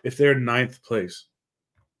deadline if they're 9th place?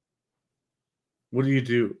 What do you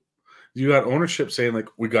do? You got ownership saying like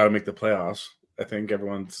we got to make the playoffs. I think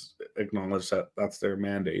everyone's acknowledged that that's their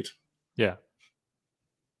mandate. Yeah.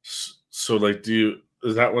 So like,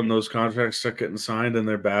 is that when those contracts start getting signed and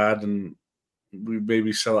they're bad, and we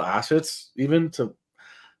maybe sell assets even to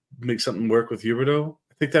make something work with Huberdeau?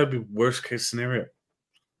 I think that would be worst case scenario.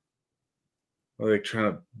 Or like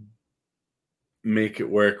trying to make it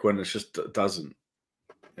work when it just doesn't,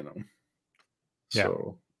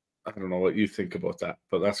 So I don't know what you think about that,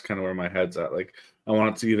 but that's kind of where my head's at. Like I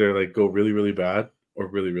want it to either like go really, really bad or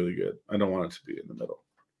really, really good. I don't want it to be in the middle.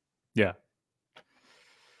 Yeah.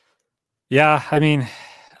 Yeah. I mean,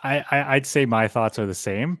 I'd say my thoughts are the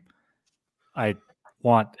same. I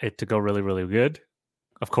want it to go really, really good,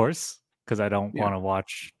 of course, because I don't want to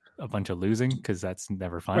watch a bunch of losing because that's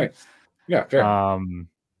never fun. Right. Yeah, fair.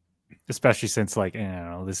 Especially since like,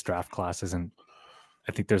 this draft class isn't,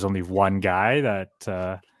 I think there's only one guy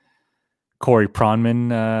that Corey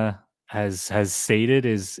Pronman has stated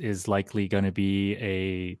is likely going to be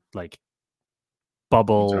a like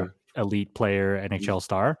bubble elite player, NHL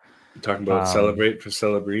star. You're talking about celebrate for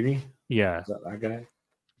Celebrini? Yeah. Is that guy?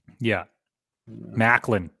 Yeah.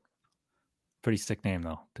 Macklin. Pretty sick name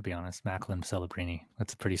though, to be honest. Macklin Celebrini.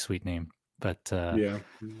 That's a pretty sweet name. But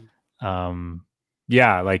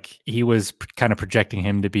yeah, like he was kind of projecting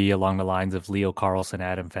him to be along the lines of Leo Carlsson,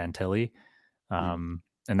 Adam Fantilli. And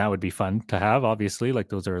that would be fun to have, obviously. Like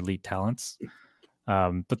those are elite talents.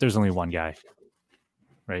 But there's only one guy,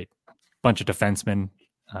 right? Bunch of defensemen,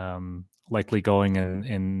 likely going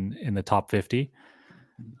in the top 50.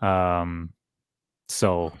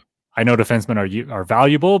 So I know defensemen are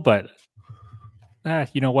valuable, but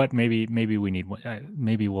you know what? Maybe we need one.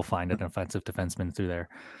 Maybe we'll find an offensive defenseman through there.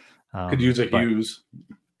 Could use a Hughes.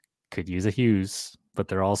 Could use a Hughes, but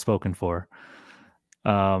they're all spoken for.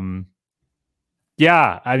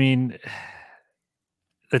 Yeah, I mean,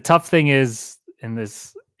 the tough thing is in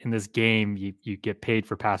this game, you get paid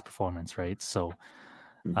for past performance, right? So,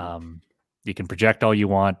 you can project all you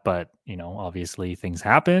want, but obviously things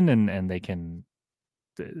happen, and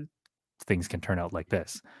things can turn out like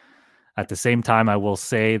this. At the same time, I will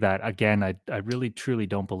say that again, I really truly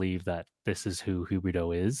don't believe that this is who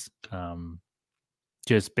Huberdeau is.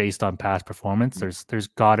 Just based on past performance, there's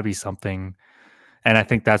got to be something, and I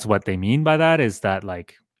think that's what they mean by that is that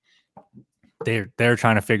like they're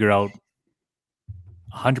trying to figure out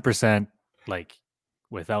 100% like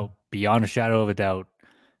without beyond a shadow of a doubt,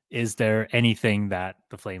 is there anything that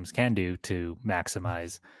the Flames can do to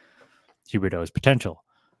maximize Huberdeau's potential?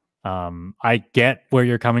 I get where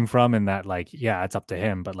you're coming from and that like, yeah, it's up to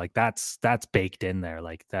him, but like that's baked in there.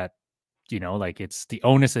 Like that, like it's the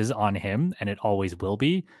onus is on him and it always will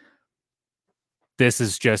be. This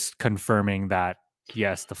is just confirming that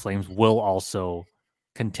yes, the Flames will also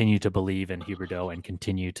continue to believe in Huberdeau and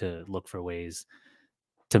continue to look for ways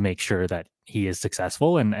to make sure that he is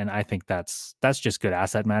successful. And I think that's just good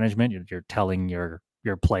asset management. You're telling your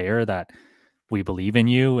player that we believe in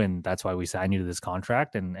you and that's why we signed you to this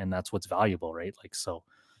contract. And that's what's valuable, right? Like, so,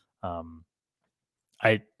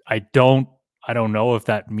 I don't know if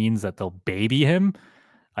that means that they'll baby him.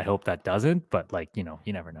 I hope that doesn't, but like, you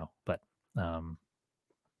never know. But,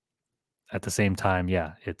 at the same time,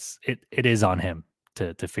 yeah, it is on him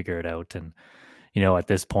to figure it out. And at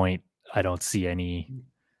this point, I don't see any.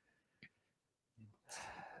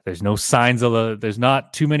 There's no signs of there's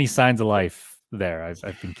not too many signs of life there.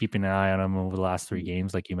 I've been keeping an eye on him over the last 3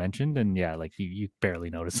 games, like you mentioned, and yeah, like you barely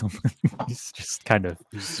notice him. He's just kind of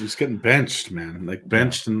he's getting benched, man. Like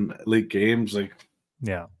benched in late games, like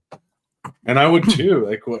yeah. And I would too.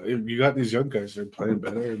 Like, what you got these young guys that are playing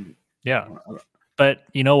better. And, yeah. But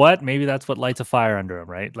you know what? Maybe that's what lights a fire under him,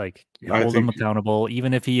 right? Like, hold him accountable.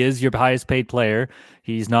 Even if he is your highest paid player,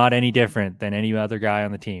 he's not any different than any other guy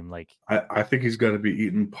on the team. Like, I think he's got to be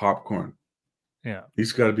eating popcorn. Yeah.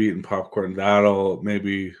 He's got to be eating popcorn. That'll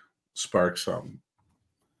maybe spark something.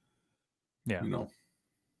 Yeah.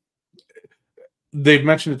 They've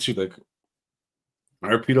mentioned it too. Like, I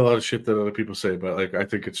repeat a lot of shit that other people say, but like, I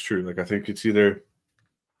think it's true. Like, I think it's either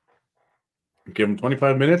give him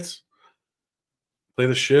 25 minutes, play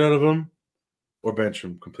the shit out of him, or bench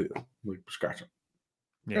him completely. Like, scratch him.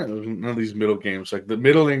 Yeah, none of these middle games. Like, the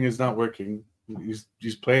middling is not working. He's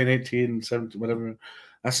playing 18, 17, whatever.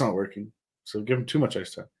 That's not working. So give him too much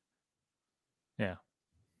ice time. Yeah.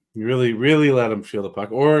 You really, really let him feel the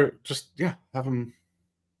puck. Or just, have him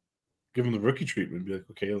give him the rookie treatment. Be like,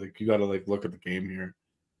 okay, like, you got to, like, look at the game here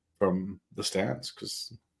from the stands.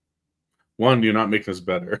 Because, one, you're not making us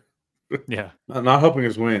better. Yeah. Not helping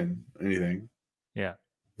us win anything. Yeah.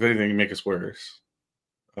 If anything, you make us worse.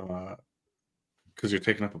 Because you're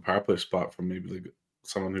taking up a power play spot from maybe like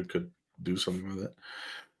someone who could do something with it.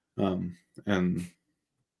 And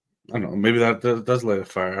I don't know, maybe that does light a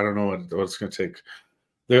fire. I don't know what it's going to take.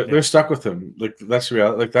 They're stuck with him. Like, that's the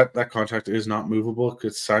reality. Like, that contract is not movable.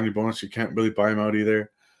 It's signing bonus. You can't really buy him out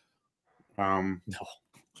either. No.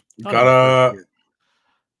 Gotta.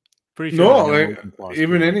 Pretty sure like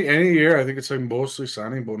even any year, I think it's like mostly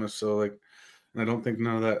signing bonus. So like, and I don't think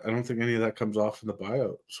any of that comes off in the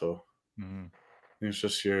buyout. So it's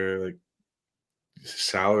just your like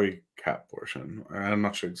salary cap portion. I'm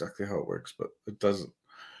not sure exactly how it works, but it doesn't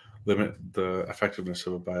limit the effectiveness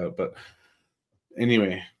of a buyout. But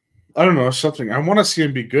anyway, I don't know, something. I want to see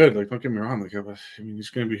him be good. Like, don't get me wrong. Like, I mean, he's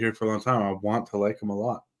going to be here for a long time. I want to like him a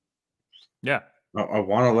lot. Yeah. I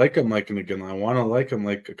want to like him like an again. I want to like him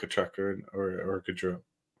like a Kachuk or a Gaudreau.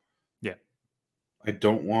 Yeah. I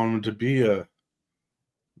don't want him to be a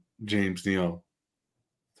James Neal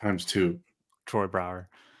 ×2. Troy Brouwer.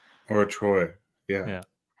 Or a Troy. Yeah. Yeah.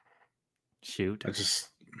 Shoot.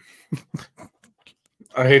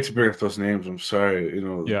 I hate to bring up those names. I'm sorry.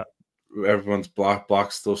 Yeah. Everyone's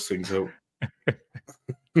blocks those things out.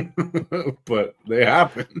 But they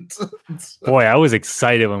happened. Boy, I was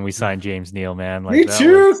excited when we signed James Neal, man. Like, me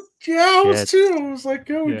too. I was too. I was like,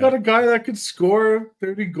 we got a guy that could score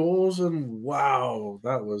 30 goals, and wow,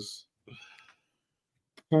 that was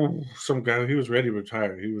some guy. He was ready to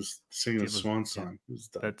retire. He was singing a swan song.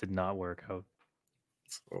 That did not work out.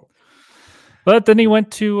 So. But then he went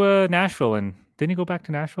to Nashville, and didn't he go back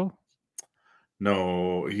to Nashville?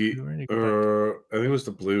 No, I think it was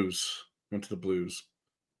the Blues. Went to the Blues.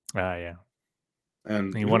 Yeah.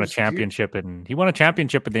 And he won a championship in the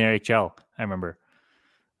NHL, I remember.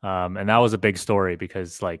 And that was a big story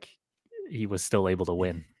because like he was still able to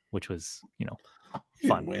win, which was,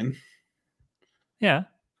 fun. Win? Yeah.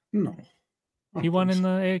 No. He won in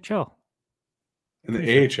the AHL. In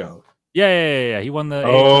the AHL? Yeah. He won the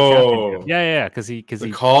AHL championship. Yeah. Because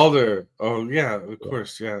he Calder. Oh yeah, of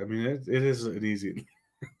course. Yeah. I mean, it is an easy.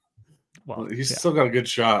 Well, he's still got a good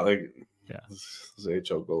shot. Like, those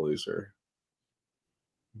AHL goalies are,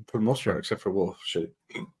 for the most part, except for Wolf. Shit.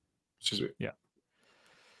 Excuse me. Yeah.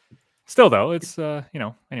 Still though, it's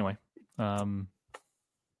anyway. Sorry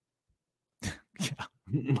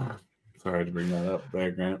to bring that up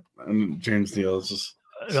there, Grant. And James Neal is just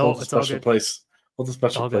it's a special place. Hold a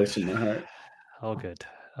special place in my heart. All good.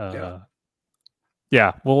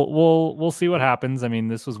 Yeah, we'll see what happens. I mean,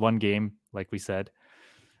 this was one game, like we said.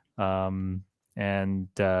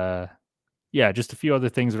 Just a few other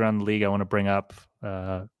things around the league I want to bring up.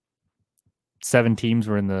 7 teams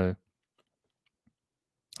were in the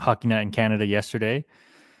Hockey Night in Canada yesterday.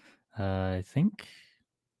 I think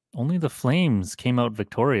only the Flames came out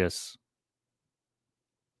victorious.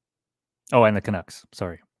 Oh, and the Canucks.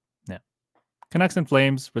 Sorry. Yeah. Canucks and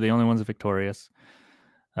Flames were the only ones victorious.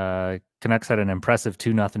 Canucks had an impressive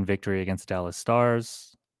 2-0 victory against Dallas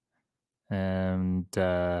Stars. And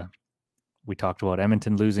we talked about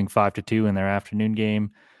Edmonton losing 5-2 in their afternoon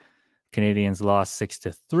game. Canadians lost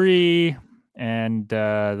 6-3. And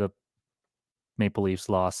the Maple Leafs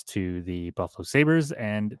lost to the Buffalo Sabres,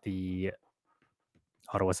 and the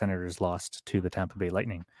Ottawa Senators lost to the Tampa Bay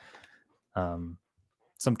Lightning.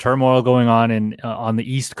 some turmoil going on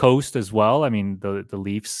the East Coast as well. I mean, the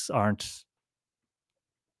Leafs aren't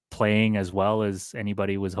playing as well as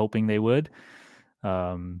anybody was hoping they would.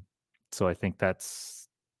 So I think that's,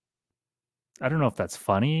 I don't know if that's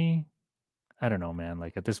funny. I don't know, man.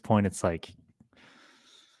 Like at this point, it's like,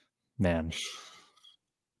 man,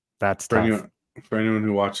 that's For tough. anyone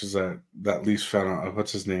who watches that Leafs fan,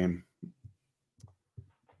 what's his name?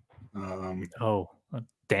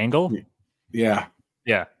 Dangle? Yeah.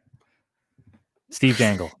 Yeah. Steve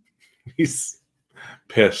Dangle. He's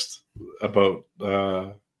pissed about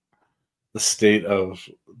the state of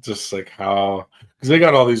just like how, because they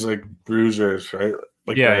got all these like bruisers, right?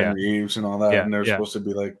 Like Ryan Reeves and all that, and they're supposed to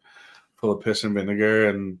be like full of piss and vinegar,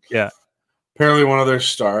 and apparently one of their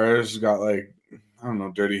stars got like, I don't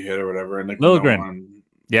know, dirty hit or whatever, and like Lilligren. And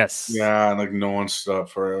like no one stood up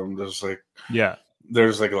for him. Just like they're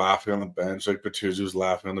just like laughing on the bench, like Bertuzzi's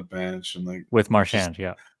laughing on the bench, and like with Marchand,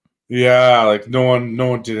 like no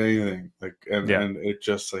one did anything, like and it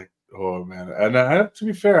just like, oh man. And to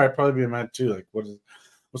be fair, I'd probably be mad too. Like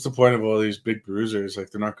what's the point of all these big bruisers? Like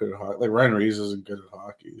they're not good at hockey. Like Ryan Reeves isn't good at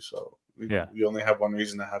hockey, so you only have one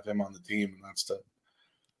reason to have him on the team, and that's to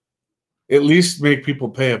at least make people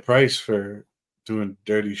pay a price for doing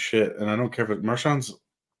dirty shit. And I don't care if Marchand's.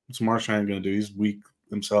 What's Marchand gonna do? He's weak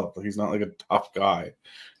himself. He's not like a tough guy.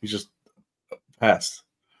 He's just a pest.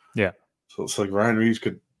 Yeah. So it's like Ryan Reeves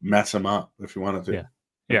could mess him up if he wanted to.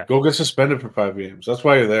 Yeah. Go get suspended for 5 games. That's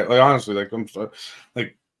why you're there. Like honestly, like I'm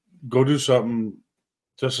like, go do something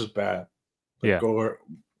just as bad. Like, go,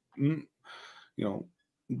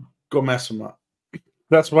 go mess him up.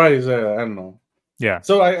 That's why he's there. I don't know. Yeah.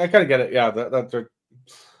 So I kind of get it. Yeah, that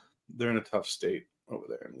they're in a tough state over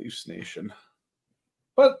there in Leafs Nation.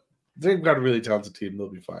 But they've got a really talented team. They'll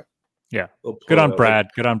be fine. Yeah. Good on Brad.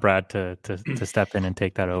 Good on Brad to step in and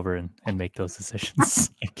take that over and make those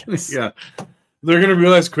decisions. I guess. Yeah. They're going to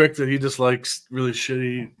realize quick that he just likes really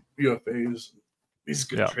shitty UFAs. He's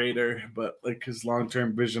a good trader, but like his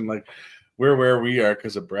long-term vision, like we're where we are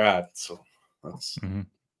because of Brad. So that's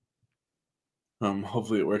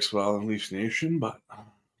hopefully it works well in Leafs Nation, but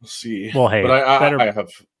we'll see. Well, hey, but I have.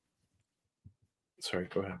 Sorry,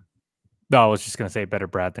 go ahead. No, I was just gonna say better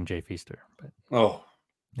Brad than Jay Feaster, but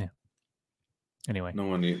anyway, no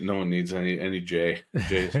one needs any Jay.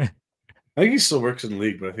 Jay's. I think he still works in the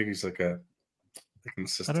league, but I think he's like a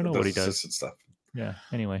consistent. I don't know what he does. Stuff. Yeah.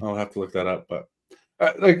 Anyway, I'll have to look that up, but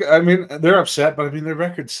I mean, they're upset, but I mean, their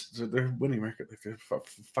records, they're winning record, like they're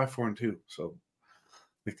 5-4-2, so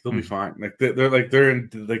like they'll be fine. Like they're in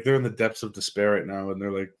the depths of despair right now, and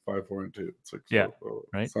they're like 5-4-2. It's like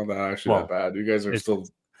right. It's not that bad. You guys are still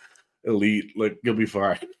elite. Like you'll be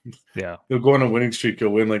fine. Yeah, you'll go on a winning streak.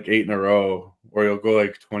 You'll win like 8 in a row, or you'll go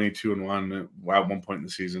like 22-1 at one point in the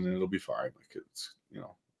season, and it'll be fine. Like it's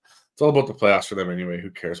it's all about the playoffs for them anyway. Who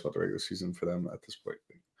cares about the regular season for them at this point?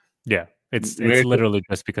 Yeah, it's literally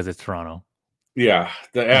just because it's Toronto. Yeah,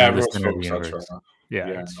 everyone's focused on Toronto.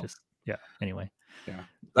 Yeah, it's just Anyway, yeah.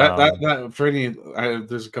 That for any,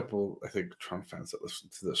 there's a couple I think Toronto fans that listen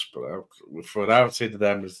to this, but what I would say to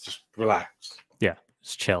them is just relax. Yeah,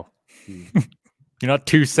 just chill. You're not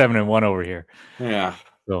 2-7-1 over here. Yeah.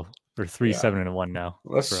 So we're 3-7-1 now.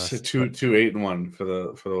 Let's say 2-8-1 for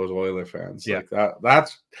those Oiler fans. Yeah, like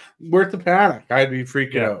that's worth the panic. I'd be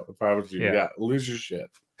freaking out if I was you. Yeah, lose your shit.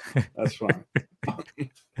 That's fine.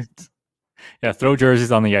 Yeah, throw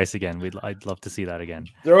jerseys on the ice again. I'd love to see that again.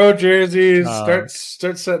 Throw jerseys.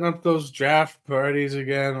 Start setting up those draft parties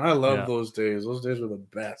again. I love those days. Those days were the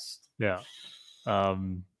best. Yeah.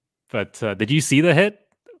 But did you see the hit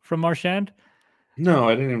from Marchand? No,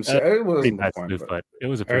 I didn't even see it. Wasn't bad sleuth, but it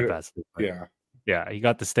was a pretty bad sleuth. Yeah, he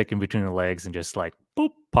got the stick in between the legs and just like boop,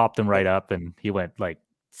 popped him right up, and he went like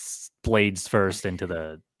blades first into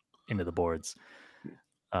the boards.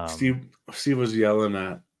 Steve was yelling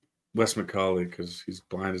at Wes McCauley because he's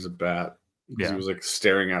blind as a bat. He was like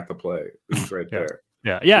staring at the play. He was right there.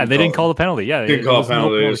 Yeah. They didn't call the penalty. Yeah, didn't call a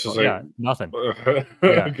penalty. It's just like nothing.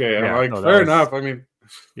 Okay, I'm like fair enough. I mean,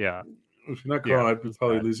 yeah. If you're not calling, I'd be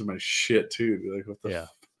probably losing my shit too. Be like, what the fuck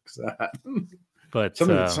is that? But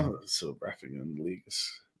some of it's so graphic in the league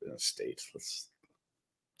in a state.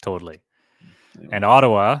 Totally. Anyway. And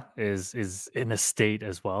Ottawa is in a state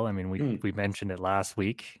as well. I mean, we mentioned it last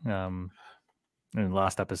week, in the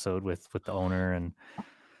last episode with the owner and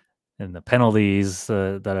the penalties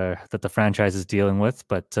that the franchise is dealing with.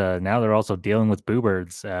 But now they're also dealing with boo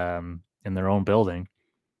birds in their own building.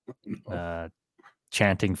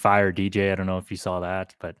 Chanting "Fire DJ." I don't know if you saw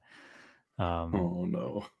that, but oh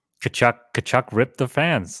no, Kachuk ripped the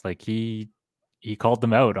fans. Like he he called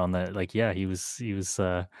them out on the he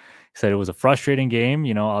said it was a frustrating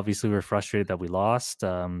game. Obviously we're frustrated that we lost,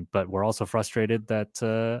 but we're also frustrated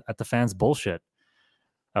that at the fans bullshit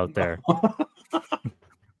out there.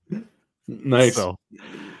 Nice. So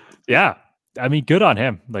yeah, I mean, good on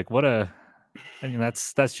him. Like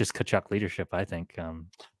that's just Kachuk leadership, I think.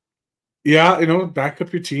 Yeah, back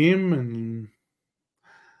up your team and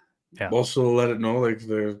Yeah. also let it know like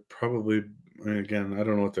they're probably. I mean, again, I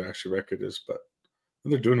don't know what their actual record is, but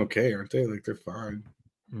they're doing okay, aren't they? Like they're fine.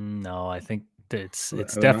 No, I think it's They're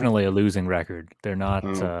not? definitely a losing record. They're not,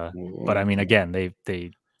 Oh, but I mean, okay. again,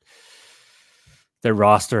 their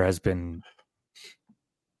roster has been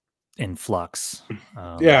in flux.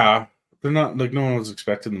 Yeah, they're not like no one was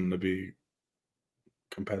expecting them to be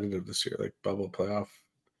competitive this year, like bubble playoff,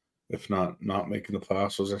 if not making the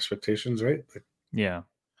playoffs. Those expectations, right? Like, Yeah,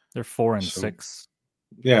 they're 4 and so 6.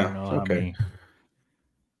 I yeah, don't know how okay. many. Yeah,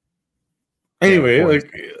 Anyway, 4 and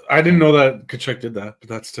like 6. I didn't know that Kachuk did that, but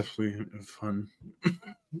that's definitely fun.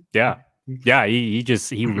 Yeah,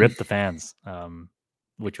 he ripped the fans,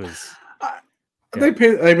 which was They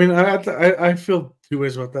pay. I mean, I feel two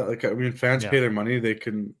ways about that. Like, I mean, fans Yeah. pay their money; they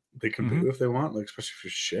can Mhm. boo if they want, like especially if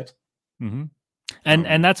you're shit. Mm-hmm.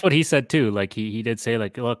 And that's what he said too. Like he did say,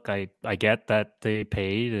 like, look, I get that they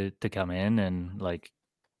pay to come in, and like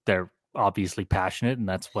they're obviously passionate, and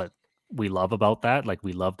that's what we love about that. Like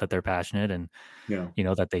we love that they're passionate and Yeah,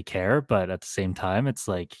 that they care, but at the same time it's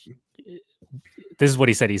like this is what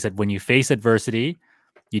he said. He said when you face adversity,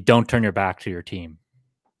 you don't turn your back to your team.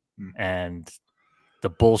 Mm. And the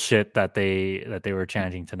bullshit that they were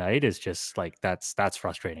chanting tonight is just like that's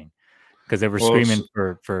frustrating because they were screaming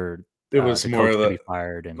for it was the more coach of to the. be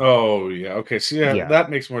fired. And Oh yeah, okay. So yeah, yeah, that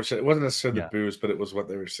makes more sense. It wasn't necessarily yeah. the booze, but it was what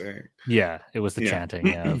they were saying. Yeah, it was the Yeah.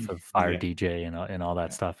 chanting, for fire Yeah. DJ and all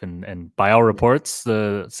that stuff. And by all reports,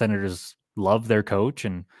 the Senators love their coach,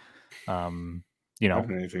 and you I know, haven't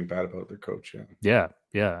heard anything bad about their coach. Yeah.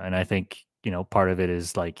 yeah. And I think part of it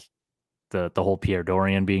is like the whole Pierre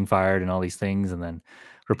Dorian being fired and all these things, and then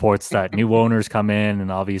reports that new owners come in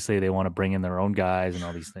and obviously they want to bring in their own guys and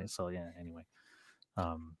all these things. So yeah, anyway,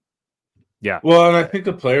 yeah. Well, and I think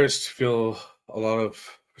the players feel a lot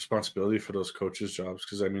of responsibility for those coaches' jobs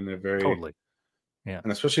because I mean they're very, Totally, yeah,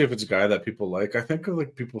 and especially if it's a guy that people like. I think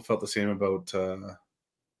like people felt the same about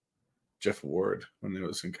Jeff Ward when he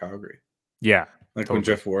was in Calgary. yeah. Like when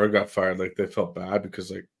Totally. Jeff Ward got fired, like they felt bad because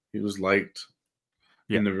like he was liked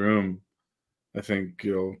in the room. I think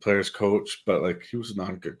players coach, but like he was not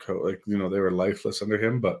a good coach. Like they were lifeless under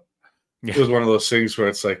him. But Yeah. it was one of those things where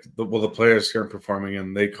it's like, the players aren't performing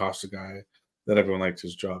and they cost a guy that everyone liked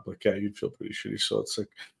his job. Like, yeah, you'd feel pretty shitty. So it's like,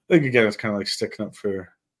 I think again, it's kind of like sticking up for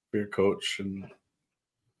your coach and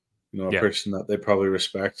a person that they probably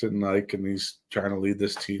respect and like, and he's trying to lead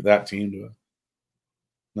that team to a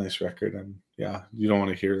nice record. And yeah, you don't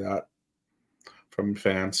want to hear that from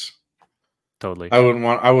fans. Totally. I wouldn't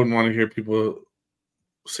want to hear people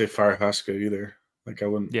say fire Huska either. Like I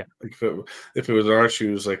wouldn't. Yeah. Like if it was our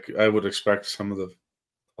shoes, like I would expect some of the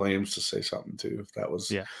Flames to say something too. If that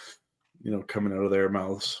was, coming out of their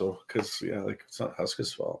mouths. So because like it's not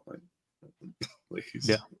Huska's fault. Like he's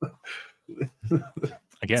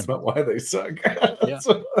Again, it's not why they suck.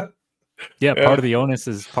 Yeah, part of the onus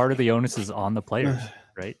is on the players,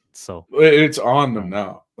 right? So it's on them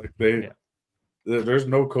now. Like there's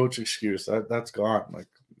no coach excuse. That's gone. Like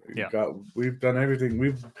we've done everything.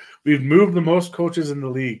 We've moved the most coaches in the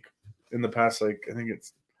league in the past. Like I think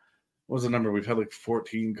what was the number? We've had like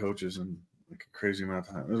 14 coaches in like a crazy amount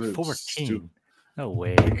of time. 14? No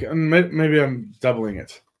way. Like, maybe I'm doubling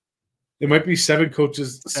it. It might be 7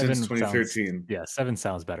 coaches 7 since 2013. 7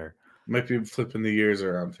 sounds better. Might be flipping the years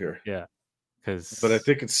around here. Yeah, but I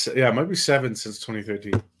think it might be 7 since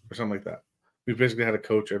 2013 or something like that. We've basically had a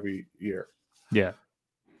coach every year. Yeah,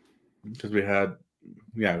 because we've had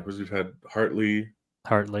Hartley,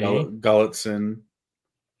 Gulletson,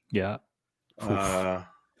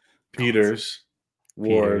 Peters,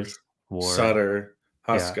 Ward, Sutter,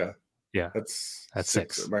 Huska. Yeah. That's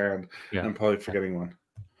 6. Man, I'm probably forgetting one.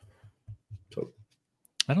 So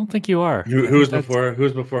I don't think you are. Who's before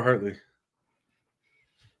Hartley?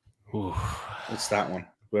 Ooh. It's that one.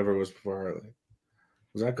 Whoever was before Hartley.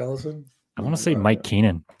 Was that Gulletson? I want to say Mike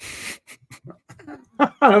Keenan.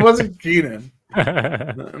 It wasn't Keenan.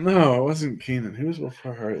 No, it wasn't Keenan. Who was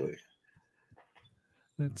before Hartley?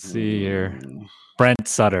 Let's see here. Brent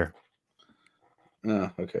Sutter. Oh,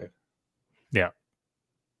 okay. Yeah.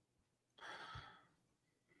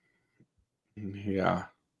 Yeah.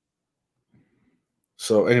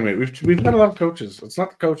 So anyway, we've had a lot of coaches. It's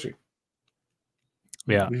not the coaching.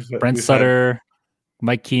 Yeah. Brent Sutter,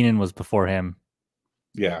 Mike Keenan was before him.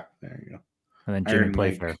 Yeah, there you go. And then Jimmy Iron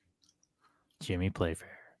Playfair. Mike. Jimmy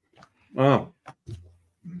Playfair. Oh,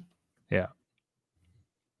 Yeah.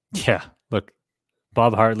 Yeah. Look,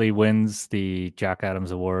 Bob Hartley wins the Jack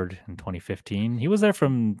Adams Award in 2015. He was there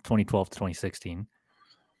from 2012 to 2016.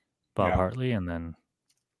 Bob Yeah. Hartley, and then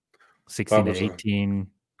 16 Bob to 18,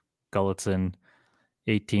 Gulletson,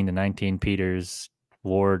 18 to 19, Peters,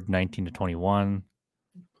 Ward, 19 to 21,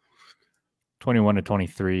 21 to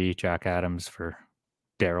 23, Jack Adams for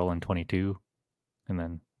Darryl in 22, and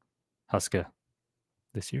then Huska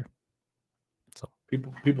this year. So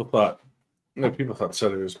people thought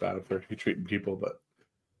Sutter was bad for treating people, but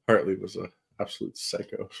Hartley was a absolute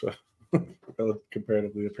psycho. So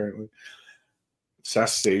comparatively, apparently,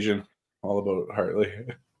 Sass Asian, all about Hartley.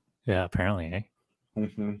 yeah, apparently, eh?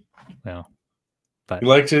 Mm-hmm. No, but He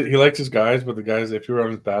liked it. He liked his guys, but the guys, if you were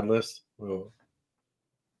on his bad list, well,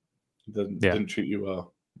 he didn't treat you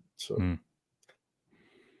well. So,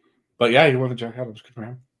 but yeah, he won the Jack Adams. Good for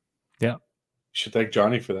him. Yeah, you should thank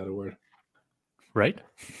Johnny for that award. Right?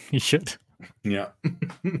 You should. Yeah,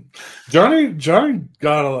 Johnny did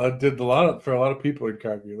a lot for a lot of people in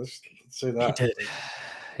Calgary. Let's say that he did.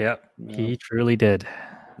 Yep, yeah. He truly did.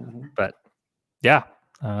 Mm-hmm. But yeah,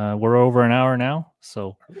 we're over an hour now,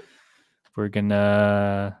 so we're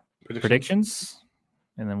gonna predictions,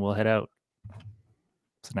 and then we'll head out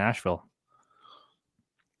to Nashville.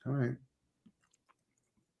 All right.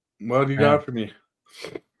 What do you got for me?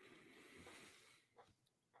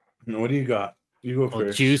 What do you got? You go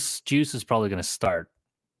first. Juice is probably going to start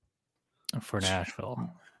for Nashville.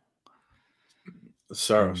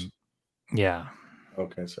 Saros. Yeah.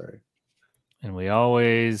 Okay, sorry. And we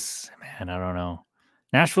always, I don't know.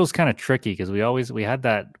 Nashville's kind of tricky because we had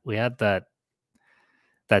that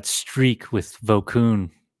streak with Vokun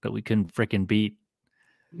that we couldn't freaking beat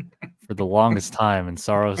for the longest time, and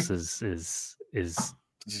Saros is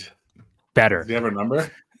better. Does he have a number?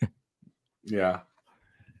 Yeah.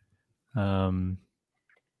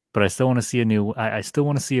 But I still want to see I still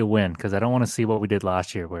want to see a win, because I don't want to see what we did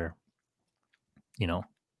last year where,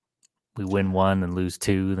 we win 1 and lose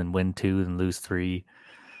 2, then win 2 and lose 3.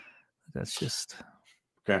 That's just.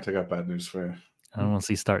 Grant, I got bad news for you. I don't want to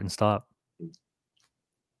see start and stop.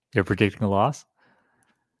 You're predicting a loss?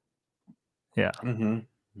 Yeah. Mm-hmm.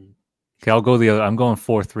 Okay, I'll go the other. I'm going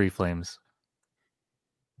 4-3 Flames.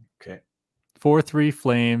 Okay. 4-3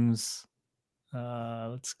 Flames.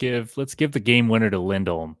 Let's give the game winner to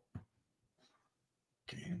Lindholm.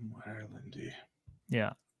 Game winner, Lindy.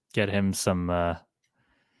 Yeah, get him some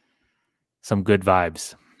good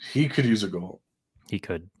vibes. He could use a goal. He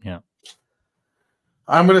could, yeah.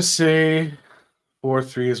 I'm gonna say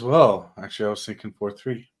 4-3 as well. Actually, I was thinking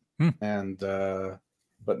 4-3, and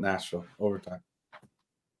but Nashville overtime.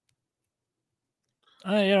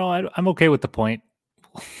 I'm okay with the point.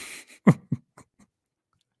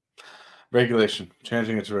 Regulation.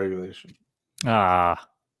 Changing it to regulation. I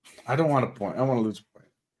don't want a point. I want to lose a point.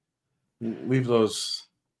 Leave those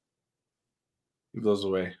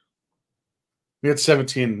away. We had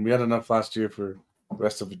 17. We had enough last year for the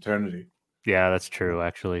rest of eternity. Yeah, that's true,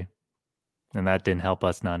 actually. And that didn't help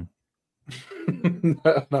us none.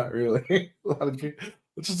 Not really.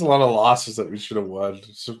 It's just a lot of losses that we should have won. It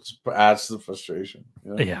just adds to the frustration.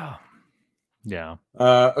 Yeah.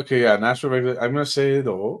 Okay, yeah. Nashville regular. I'm going to say,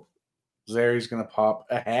 though, Zari's going to pop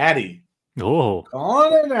a Hattie. Oh.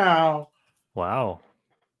 On it now. Wow.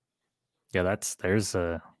 Yeah, that's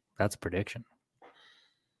a prediction.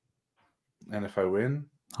 And if I win,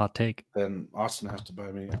 hot take, then Austin has to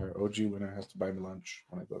buy me, our OG winner has to buy me lunch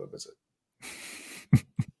when I go to visit.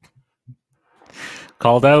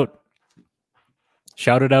 Called out.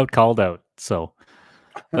 Shouted out, called out. So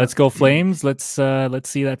let's go Flames. Let's see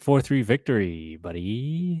that 4-3 victory,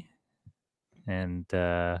 buddy. And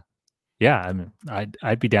yeah,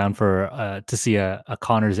 I'd be down for to see a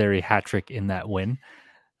Connor Zary hat trick in that win,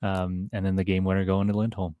 and then the game winner going to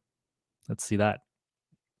Lindholm. Let's see that.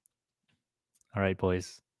 All right,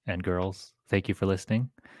 boys and girls, thank you for listening.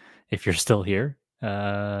 If you're still here,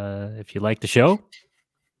 if you like the show,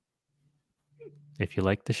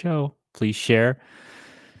 please share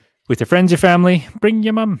with your friends, your family, bring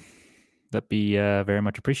your mom. That'd be very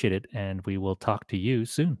much appreciated, and we will talk to you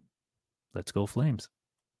soon. Let's go Flames.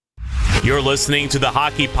 You're listening to the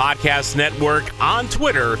Hockey Podcast Network on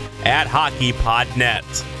Twitter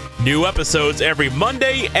 @HockeyPodNet. New episodes every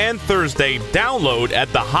Monday and Thursday. Download at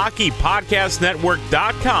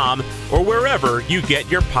thehockeypodcastnetwork.com or wherever you get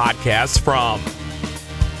your podcasts from.